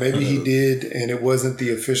 Yeah. And maybe he did, and it wasn't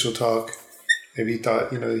the official talk. Maybe he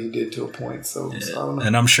thought, he did to a point. So I don't know.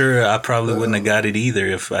 And I'm sure I probably wouldn't have got it either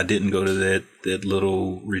if I didn't go to that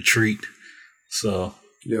little retreat. So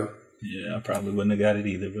yeah, I probably wouldn't have got it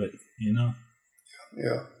either. But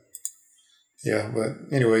yeah. But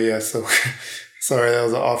anyway, so sorry, that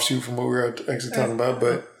was an offshoot from what we were actually talking about.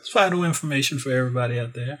 But it's vital information for everybody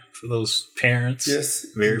out there, for those parents. Yes,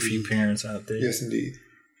 very few parents out there. Yes, indeed.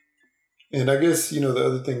 And I guess the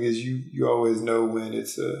other thing is you always know when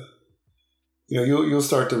it's a. You'll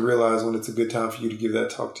start to realize when it's a good time for you to give that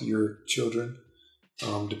talk to your children,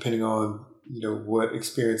 depending on, what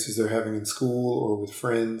experiences they're having in school or with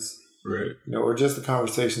friends, right? Or just the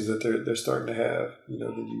conversations that they're starting to have.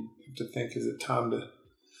 That you have to think, is it time to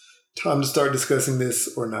start discussing this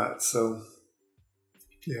or not? So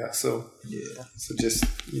just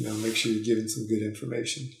make sure you're giving some good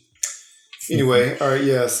information. Anyway, all right,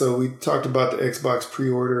 yeah. So we talked about the Xbox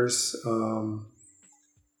pre-orders.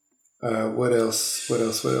 What else? You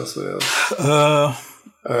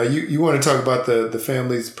want to talk about the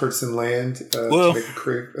families purchasing land to make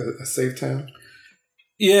a safe town?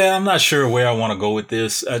 Yeah, I'm not sure where I want to go with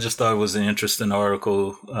this. I just thought it was an interesting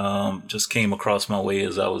article. Just came across my way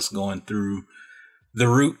as I was going through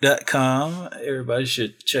TheRoot.com. Everybody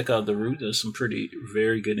should check out The Root. There's some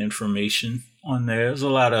very good information on there. There's a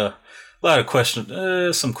lot of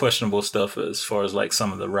some questionable stuff as far as like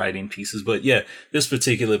some of the writing pieces, but yeah, this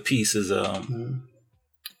particular piece is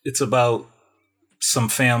it's about some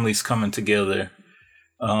families coming together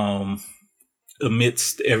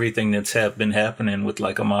amidst everything that's been happening with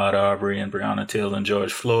like Ahmaud Arbery and Breonna Taylor and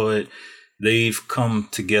George Floyd. They've come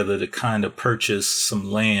together to kind of purchase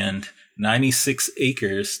some land, 96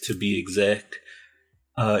 acres to be exact,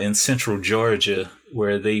 in central Georgia,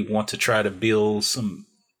 where they want to try to build some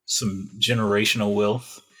generational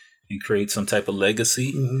wealth and create some type of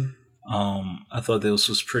legacy. Mm-hmm. I thought this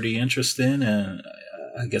was pretty interesting, and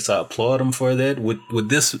I guess I applaud them for that. Would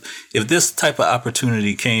this, if this type of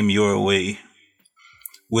opportunity came your way,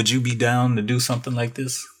 would you be down to do something like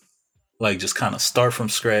this? Like just kind of start from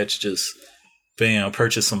scratch, just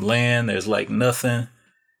purchase some land. There's like nothing,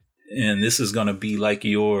 and this is going to be like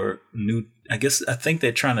your new. I think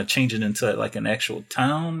they're trying to change it into like an actual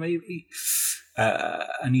town, maybe.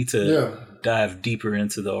 I need to dive deeper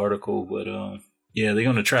into the article, but they're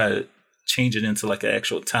going to try to change it into like an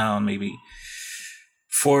actual town, maybe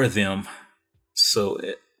for them. So,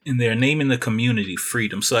 and they're naming the community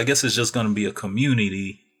Freedom. So I guess it's just going to be a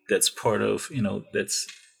community that's part of, that's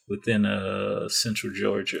within central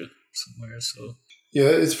Georgia somewhere. So yeah,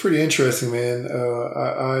 it's pretty interesting, man.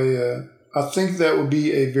 I think that would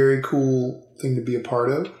be a very cool thing to be a part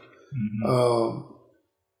of. Mm-hmm.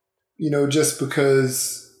 Just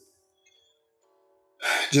because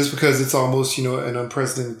it's almost, an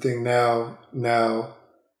unprecedented thing now. Now,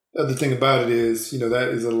 the other thing about it is, that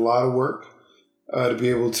is a lot of work. to be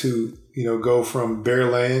able to, go from bare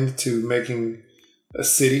land to making a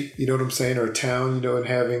city, you know what I'm saying, or a town, and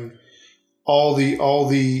having all the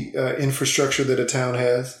infrastructure that a town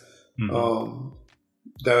has. Mm-hmm.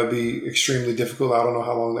 That would be extremely difficult. I don't know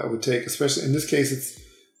how long that would take, especially in this case, it's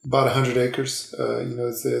about 100 acres.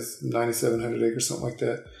 It says 9,700 acres, something like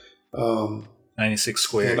that. 96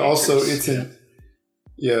 square and acres. Also it's in,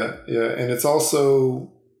 and it's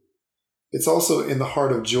also in the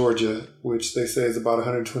heart of Georgia, which they say is about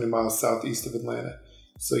 120 miles southeast of Atlanta.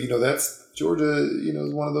 So, that's Georgia,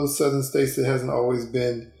 is one of those southern states that hasn't always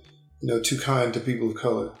been, too kind to people of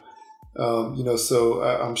color. So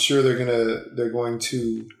I'm sure they're going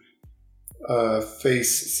to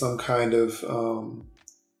face some kind of, some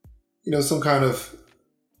kind of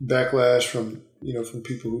backlash from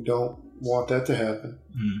people who don't want that to happen,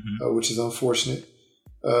 mm-hmm. Which is unfortunate.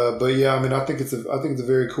 But yeah, I think it's a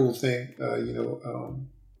very cool thing.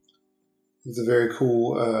 It's a very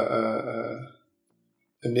cool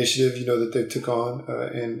initiative, that they took on,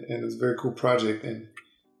 and it's a very cool project. And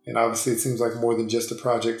obviously, it seems like more than just a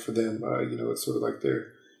project for them. It's sort of like they're,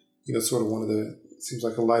 sort of one of the. It seems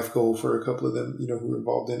like a life goal for a couple of them, who are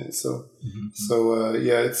involved in it. So,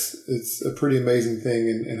 it's a pretty amazing thing,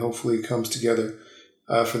 and hopefully it comes together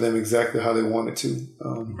for them exactly how they want it to.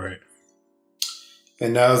 Right.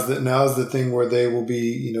 And now's the thing where they will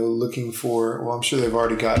be, looking for. Well, I'm sure they've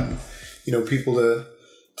already gotten, people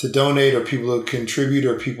to donate, or people to contribute,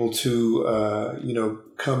 or people to,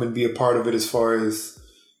 come and be a part of it as far as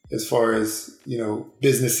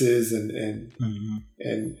businesses and mm-hmm.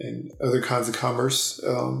 and other kinds of commerce.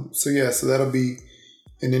 So that'll be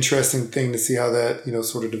an interesting thing to see how that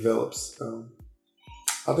sort of develops.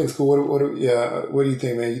 I think it's cool. What do you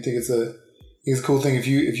think, man? You think it's a cool thing if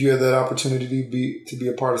you had that opportunity to be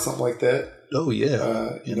a part of something like that? Oh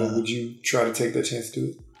yeah. Would you try to take that chance to do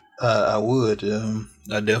it? I would.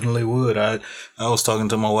 I definitely would. I was talking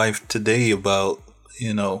to my wife today about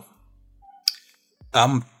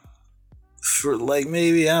I'm. For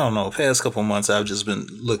maybe, I don't know, past couple months, I've just been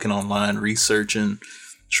looking online, researching,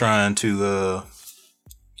 trying to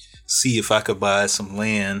see if I could buy some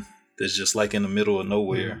land that's just in the middle of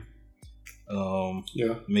nowhere.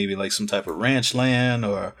 Maybe some type of ranch land,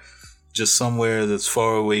 or just somewhere that's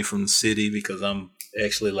far away from the city, because I'm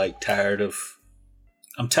actually tired of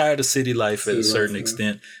city life at a certain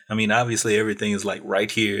extent. I mean, obviously everything is right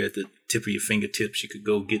here at the tip of your fingertips. You could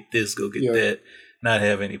go get this, go get that. Not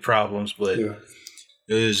have any problems, but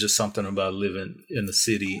there's just something about living in the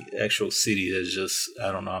city, actual city, that's just,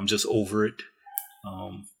 I don't know, I'm just over it.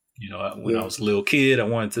 When I was a little kid, I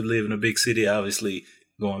wanted to live in a big city. Obviously,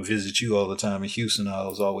 go and visit you all the time in Houston. I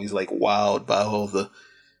was always wowed by all the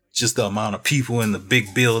amount of people in the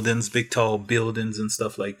big buildings, big tall buildings and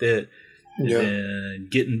stuff like that. Yeah. And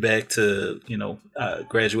getting back to,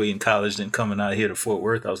 graduating college and coming out here to Fort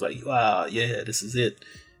Worth, I was like, wow, yeah, this is it.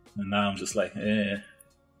 And now I'm just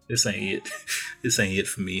this ain't it. This ain't it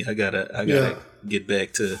for me. I gotta get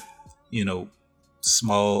back to,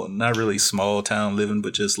 small, not really small town living,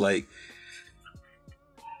 but just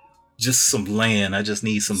some land. I just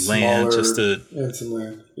need some land just to. Yeah, some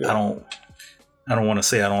land. Yeah. I don't want to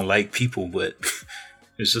say I don't like people, but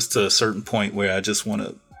it's just to a certain point where I just want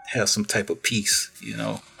to have some type of peace,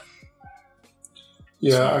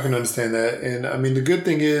 Yeah, I can understand that. And I mean, the good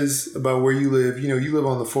thing is about where you live, you live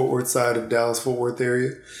on the Fort Worth side of Dallas, Fort Worth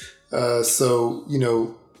area. So,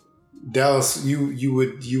 Dallas,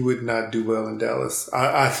 you would not do well in Dallas,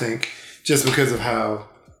 I think, just because of how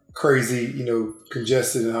crazy,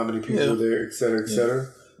 congested and how many people are there, et cetera, et cetera.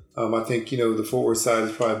 I think, the Fort Worth side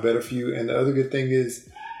is probably better for you. And the other good thing is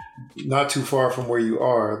not too far from where you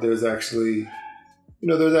are, there's actually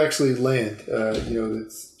land,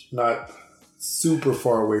 that's not super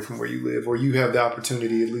far away from where you live, or you have the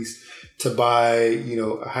opportunity at least to buy,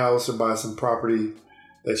 a house or buy some property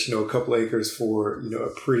that's, a couple acres for, a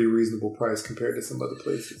pretty reasonable price compared to some other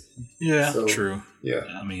places. Yeah, so, true. Yeah.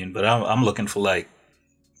 I mean, but I'm looking for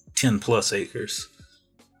 10 plus acres.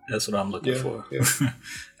 That's what I'm looking for. Yeah.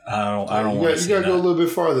 I don't want to. You gotta go a little bit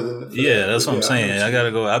farther than that. Yeah, that's what I'm saying. I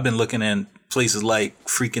gotta go. I've been looking at places like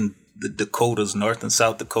freaking the Dakotas, North and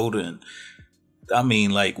South Dakota, and I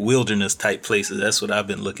mean, wilderness type places. That's what I've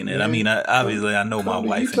been looking at. Man, I mean, I know my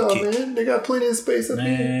wife Utah, and kids. Man, they got plenty of space up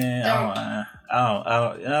here.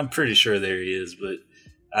 I'm pretty sure there is, but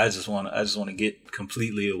I just want to get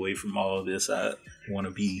completely away from all of this. I want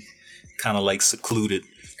to be kind of secluded.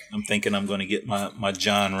 I'm thinking I'm going to get my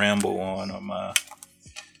John Rambo on, or my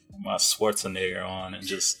Schwarzenegger on, and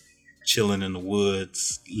just chilling in the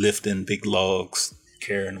woods, lifting big logs,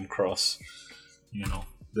 carrying them across,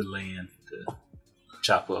 the land to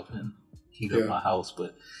chop up and heat up my house.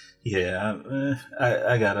 But yeah,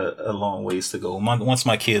 I got a long ways to go. Once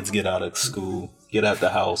my kids get out of school, get out the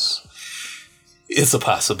house, it's a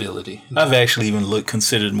possibility. I've actually even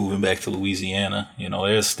considered moving back to Louisiana. You know,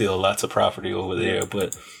 there's still lots of property over there,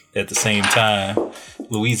 but at the same time,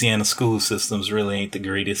 Louisiana school systems really ain't the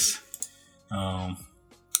greatest.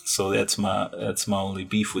 So that's my only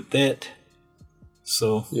beef with that.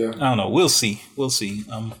 So I don't know. We'll see.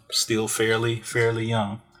 I'm still fairly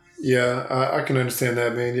young. Yeah, I can understand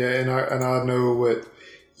that, man. Yeah, and I know what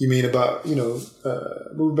you mean about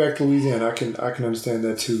moving back to Louisiana. I can understand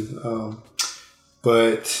that too.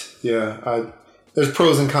 But yeah, there's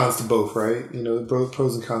pros and cons to both, right? You know,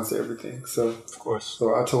 pros and cons to everything. So of course,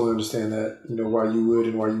 so I totally understand that. You know, why you would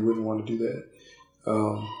and why you wouldn't want to do that.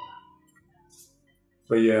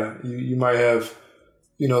 But yeah, you might have,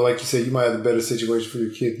 you know, like you said, you might have a better situation for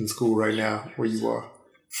your kids in school right now where you are.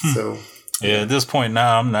 So yeah, at this point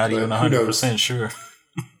now, I'm not even 100% sure.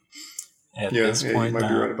 At this point you might now,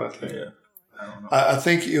 be right about that. Yeah. I don't know. I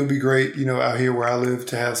think it would be great, you know, out here where I live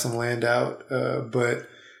to have some land out, but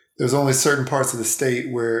there's only certain parts of the state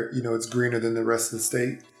where, you know, it's greener than the rest of the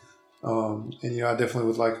state. And, you know, I definitely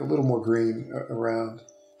would like a little more green around.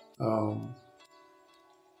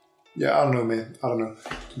 Yeah, I don't know, man. I don't know.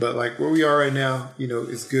 But like where we are right now, you know,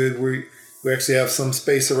 it's good. We actually have some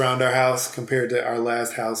space around our house compared to our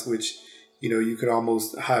last house, which, you know, you could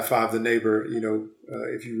almost high five the neighbor, you know,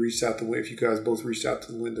 if you guys both reached out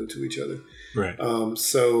to the window to each other. Right.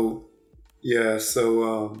 So you know,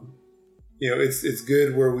 it's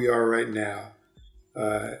good where we are right now.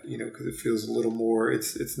 You know, because it feels a little more.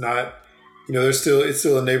 It's not, you know, it's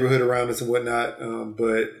still a neighborhood around us and whatnot.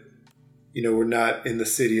 But you know, we're not in the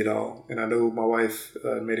city at all. And I know my wife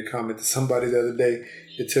made a comment to somebody the other day.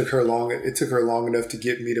 It took her long enough to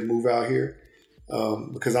get me to move out here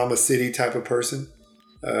because I'm a city type of person.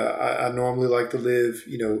 I normally like to live,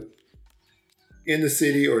 you know, in the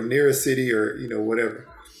city or near a city or, you know, whatever.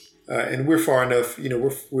 And we're far enough, you know,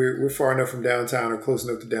 we're far enough from downtown or close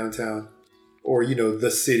enough to downtown or, you know,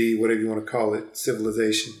 the city, whatever you want to call it,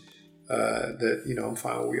 civilization, that, you know, I'm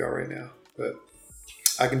fine where we are right now. But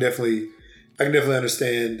I can definitely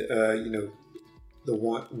understand, you know,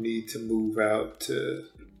 the need to move out to,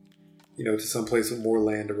 you know, to some place with more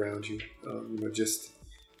land around you, you know, just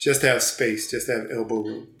to have space, just to have elbow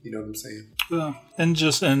room. You know what I'm saying? Well, and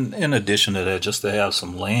just in addition to that, just to have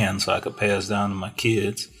some land so I could pass down to my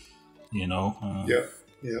kids, you know. Yeah.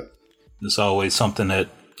 It's always something that,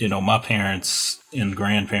 you know, my parents and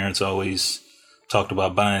grandparents always talked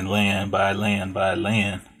about buying land, buy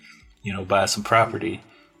land, you know, buy some property.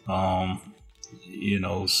 You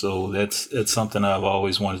know, so that's something I've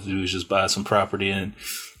always wanted to do is just buy some property. And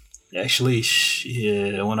actually,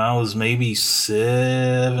 when I was maybe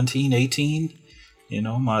 17, 18, you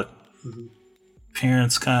know, my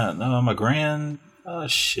parents I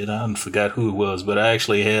forgot who it was, but I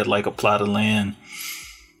actually had like a plot of land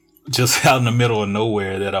just out in the middle of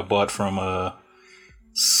nowhere that I bought from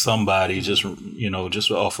somebody just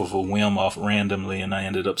off of a whim, off randomly, and I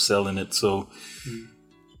ended up selling it. So,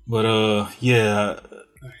 but yeah,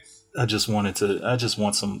 I just want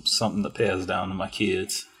something to pass down to my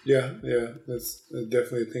kids. Yeah, that's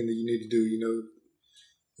definitely a thing that you need to do. You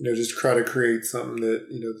know, just try to create something that,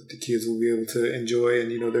 you know, that the kids will be able to enjoy,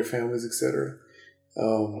 and, you know, their families, etc.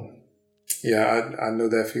 Yeah, I know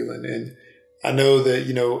that feeling, and I know that,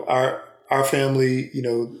 you know, our family, you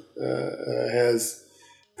know, has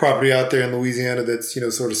property out there in Louisiana that's, you know,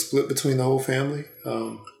 sort of split between the whole family.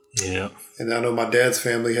 Yeah, and I know my dad's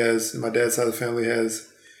side of the family has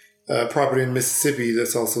property in Mississippi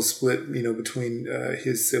that's also split, you know, between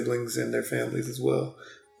his siblings and their families as well.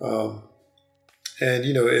 And,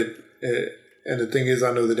 you know, and the thing is,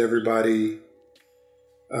 I know that everybody,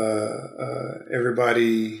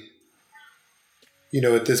 you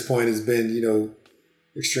know, at this point has been, you know,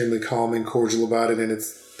 extremely calm and cordial about it. And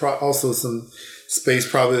it's also some space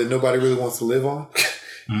probably that nobody really wants to live on,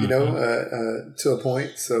 you know, to a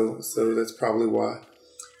point. So that's probably why.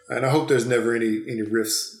 And I hope there's never any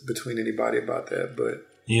rifts between anybody about that. But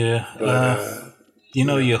you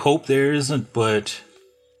know, you hope there isn't, but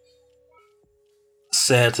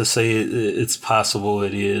sad to say it's possible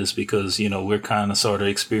it is, because, you know, we're kind of sort of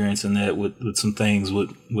experiencing that with some things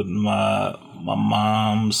with my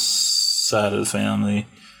mom's side of the family,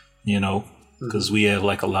 you know, because we have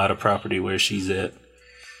like a lot of property where she's at,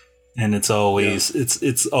 and it's always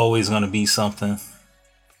it's always going to be something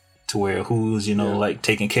to where who's, you know, like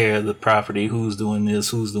taking care of the property, who's doing this,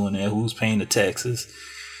 who's doing that, who's paying the taxes,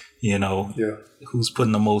 you know, who's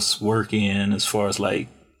putting the most work in as far as like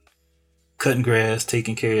cutting grass,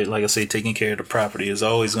 taking care of the property is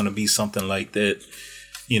always going to be something like that.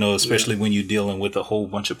 Especially when you're dealing with a whole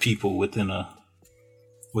bunch of people within a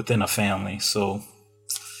family. So,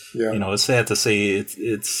 it's sad to say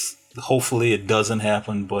it's hopefully it doesn't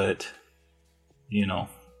happen, but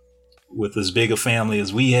with as big a family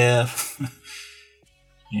as we have,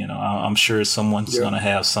 I'm sure someone's going to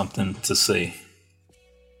have something to say.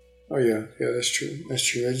 Oh yeah, that's true. It's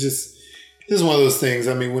just one of those things.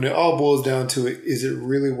 I mean, when it all boils down to it, is it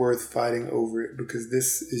really worth fighting over it? Because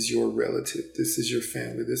this is your relative, this is your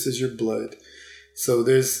family, this is your blood. So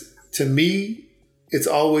to me, it's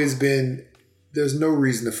always been, there's no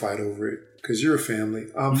reason to fight over it because you're a family,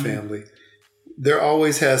 I'm family. There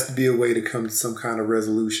always has to be a way to come to some kind of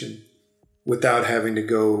resolution without having to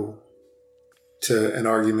go to an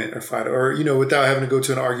argument or fight, or, without having to go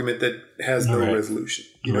to an argument that has no resolution.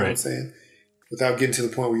 You know what I'm saying? Without getting to the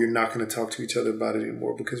point where you're not going to talk to each other about it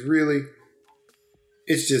anymore, because really,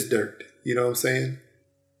 it's just dirt. You know what I'm saying?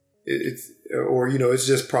 It's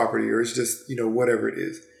just property, or it's just, whatever it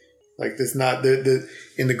is. Like, that's not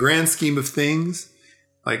in the grand scheme of things,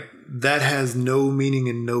 like, that has no meaning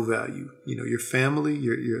and no value. Your family,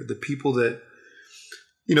 your the people that,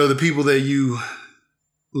 the people that you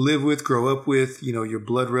live with, grow up with, your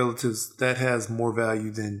blood relatives, that has more value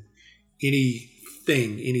than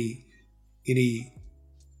anything, any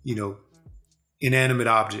inanimate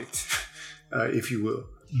object, if you will.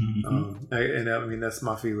 I mean, that's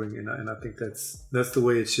my feeling, and I think that's the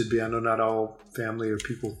way it should be. I know not all family or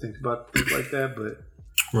people think about things like that, but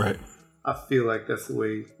I feel like that's the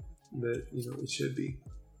way that it should be.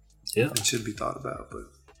 Yeah, it should be thought about, but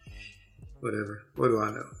whatever. What do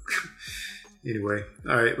I know? Anyway,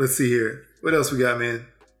 all right, let's see here. What else we got, man?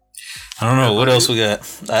 I don't know. What else we got?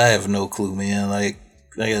 I have no clue, man. Like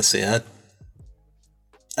I said,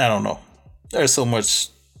 I don't know. There's so much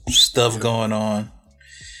stuff going on.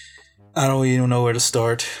 I don't even know where to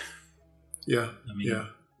start. Yeah. I mean,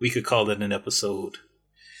 we could call it an episode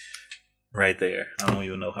right there. I don't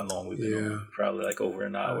even know how long we've been on. Probably like over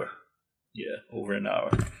an hour. Yeah, over an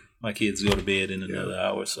hour. My kids go to bed in another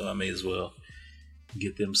hour, so I may as well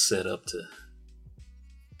get them set up to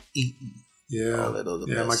eat. All that other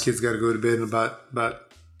mess. My kids got to go to bed in about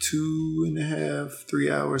 2.5,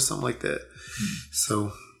 3 hours, something like that.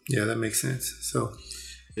 So, that makes sense. So,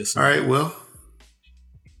 all right, well,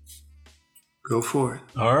 go for it.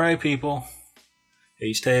 All right, people.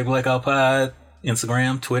 Hashtag Blackout Pod,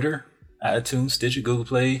 Instagram, Twitter, iTunes, Stitcher, Google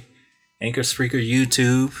Play, Anchor, Spreaker,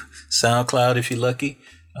 YouTube, SoundCloud if you're lucky.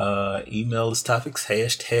 Email us topics,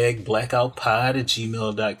 hashtag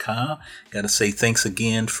blackoutpod@gmail.com. Gotta say thanks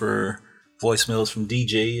again for voicemails from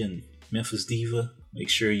DJ and Memphis Diva. Make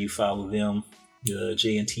sure you follow them, the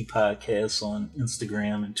J&T Podcast on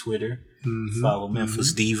Instagram and Twitter. Follow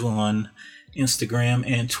Memphis Diva on Instagram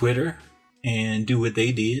and Twitter. And do what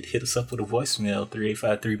they did. Hit us up with a voicemail,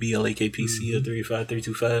 3853-BLAKPC or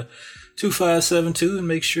 35325-2572. And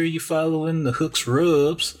make sure you're following the Hooks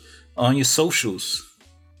Rubs on your socials.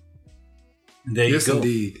 And there you go.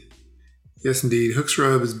 Yes, indeed. Hooks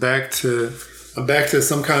Rub is back to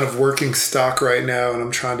some kind of working stock right now, and I'm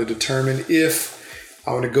trying to determine if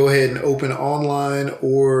I want to go ahead and open online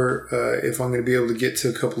or if I'm going to be able to get to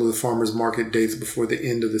a couple of the farmers market dates before the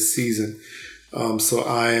end of the season. So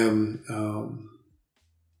I am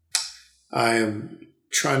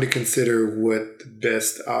trying to consider what the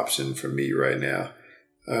best option for me right now.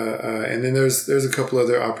 And then there's a couple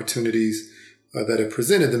other opportunities that have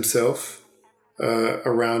presented themselves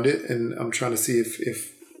around it, and I'm trying to see if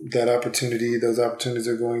those opportunities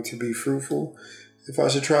are going to be fruitful. If I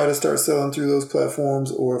should try to start selling through those platforms,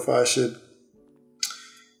 or if I should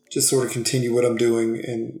just sort of continue what I'm doing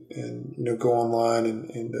and go online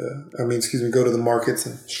and go to the markets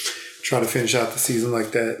and try to finish out the season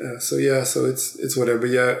like that. So it's whatever.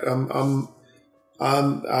 Yeah,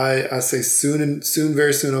 I say soon,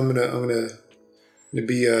 very soon I'm gonna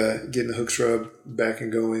be getting the Hooks Rub back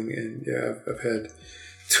and going. And I've had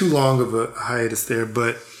too long of a hiatus there,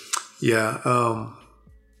 but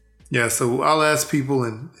so I'll ask people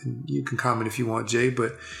and you can comment if you want, Jay,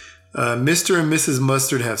 but Mr. and Mrs.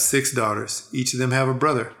 Mustard have 6 daughters. Each of them have a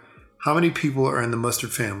brother. How many people are in the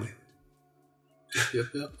Mustard family?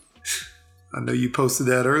 Yep. I know you posted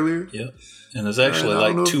that earlier. Yep. And there's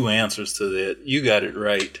actually 2 answers to that. You got it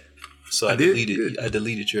right. So I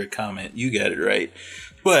deleted your comment. You got it right.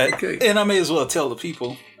 But, and I may as well tell the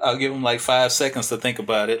people, I'll give them 5 seconds to think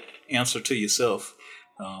about it. Answer to yourself.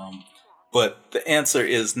 But the answer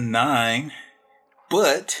is 9.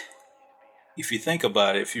 But if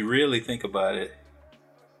you really think about it,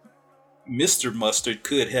 Mr. Mustard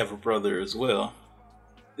could have a brother as well.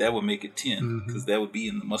 that would make it 10 because that would be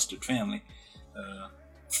in the Mustard family.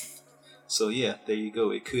 So yeah, there you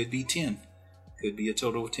go. It could be 10. Could be a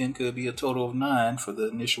total of 10. Could be a total of 9 for the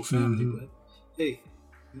initial family. But hey,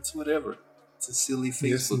 it's whatever. It's a silly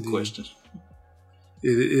Facebook question.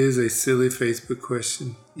 It is a silly Facebook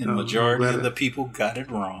question. And the majority of the people got it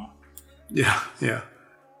wrong. Yeah.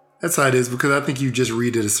 That's how it is because I think you just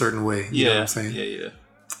read it a certain way. You know what I'm saying?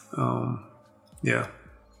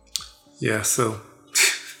 Yeah. So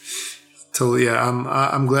totally. Yeah.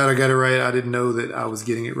 I'm glad I got it right. I didn't know that I was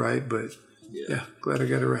getting it right, but yeah, glad I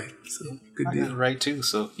got it right. So good deal. I got it right too.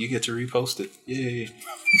 So you get to repost it. Yay.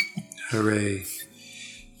 Hooray.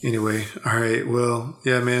 Anyway, all right. Well,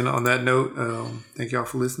 yeah, man. On that note, thank y'all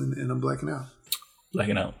for listening, and I'm blacking out.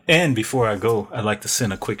 And before I go, I'd like to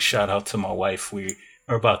send a quick shout out to my wife. We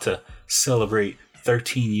are about to celebrate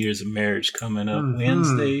 13 years of marriage coming up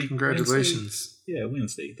Wednesday. Congratulations.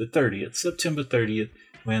 Wednesday, the 30th, September 30th,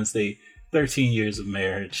 Wednesday, 13 years of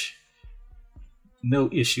marriage. No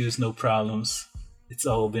issues, no problems. It's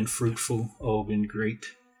all been fruitful, all been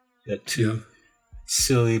great. Got 2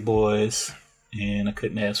 silly boys. And I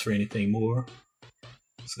couldn't ask for anything more.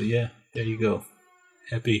 So yeah, there you go.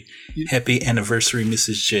 Happy anniversary,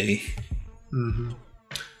 Mrs. J.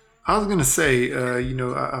 I was gonna say,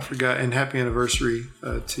 I forgot, and happy anniversary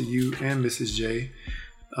to you and Mrs. J.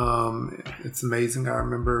 It's amazing. I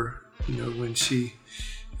remember, when she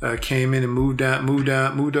came in and moved up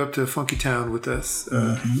to Funky Town with us.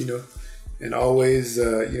 And always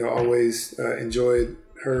enjoyed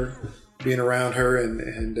her. Being around her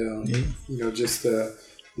and just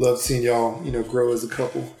loved seeing y'all grow as a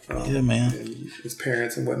couple, man, and as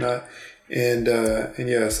parents and whatnot, and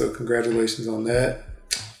so congratulations on that.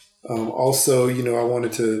 Also,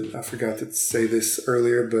 I forgot to say this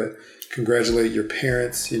earlier, but congratulate your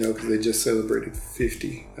parents, because they just celebrated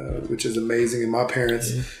 50, which is amazing. And my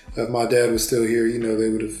parents, if my dad was still here, they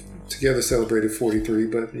would have together celebrated 43,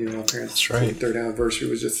 but my parents' 43rd anniversary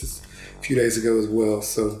was just a few days ago as well.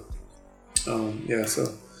 So.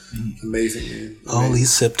 Amazing, man. All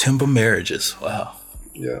these September marriages. Wow.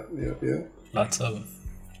 Yeah. Lots of them.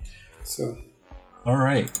 So. All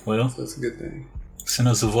right. Well. So that's a good thing. Send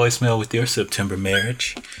us a voicemail with your September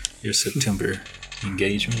marriage, your September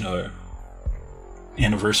engagement, or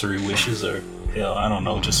anniversary wishes, or hell, I don't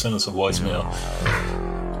know. Just send us a voicemail.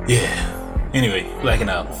 Yeah. Anyway, blacking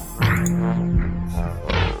out.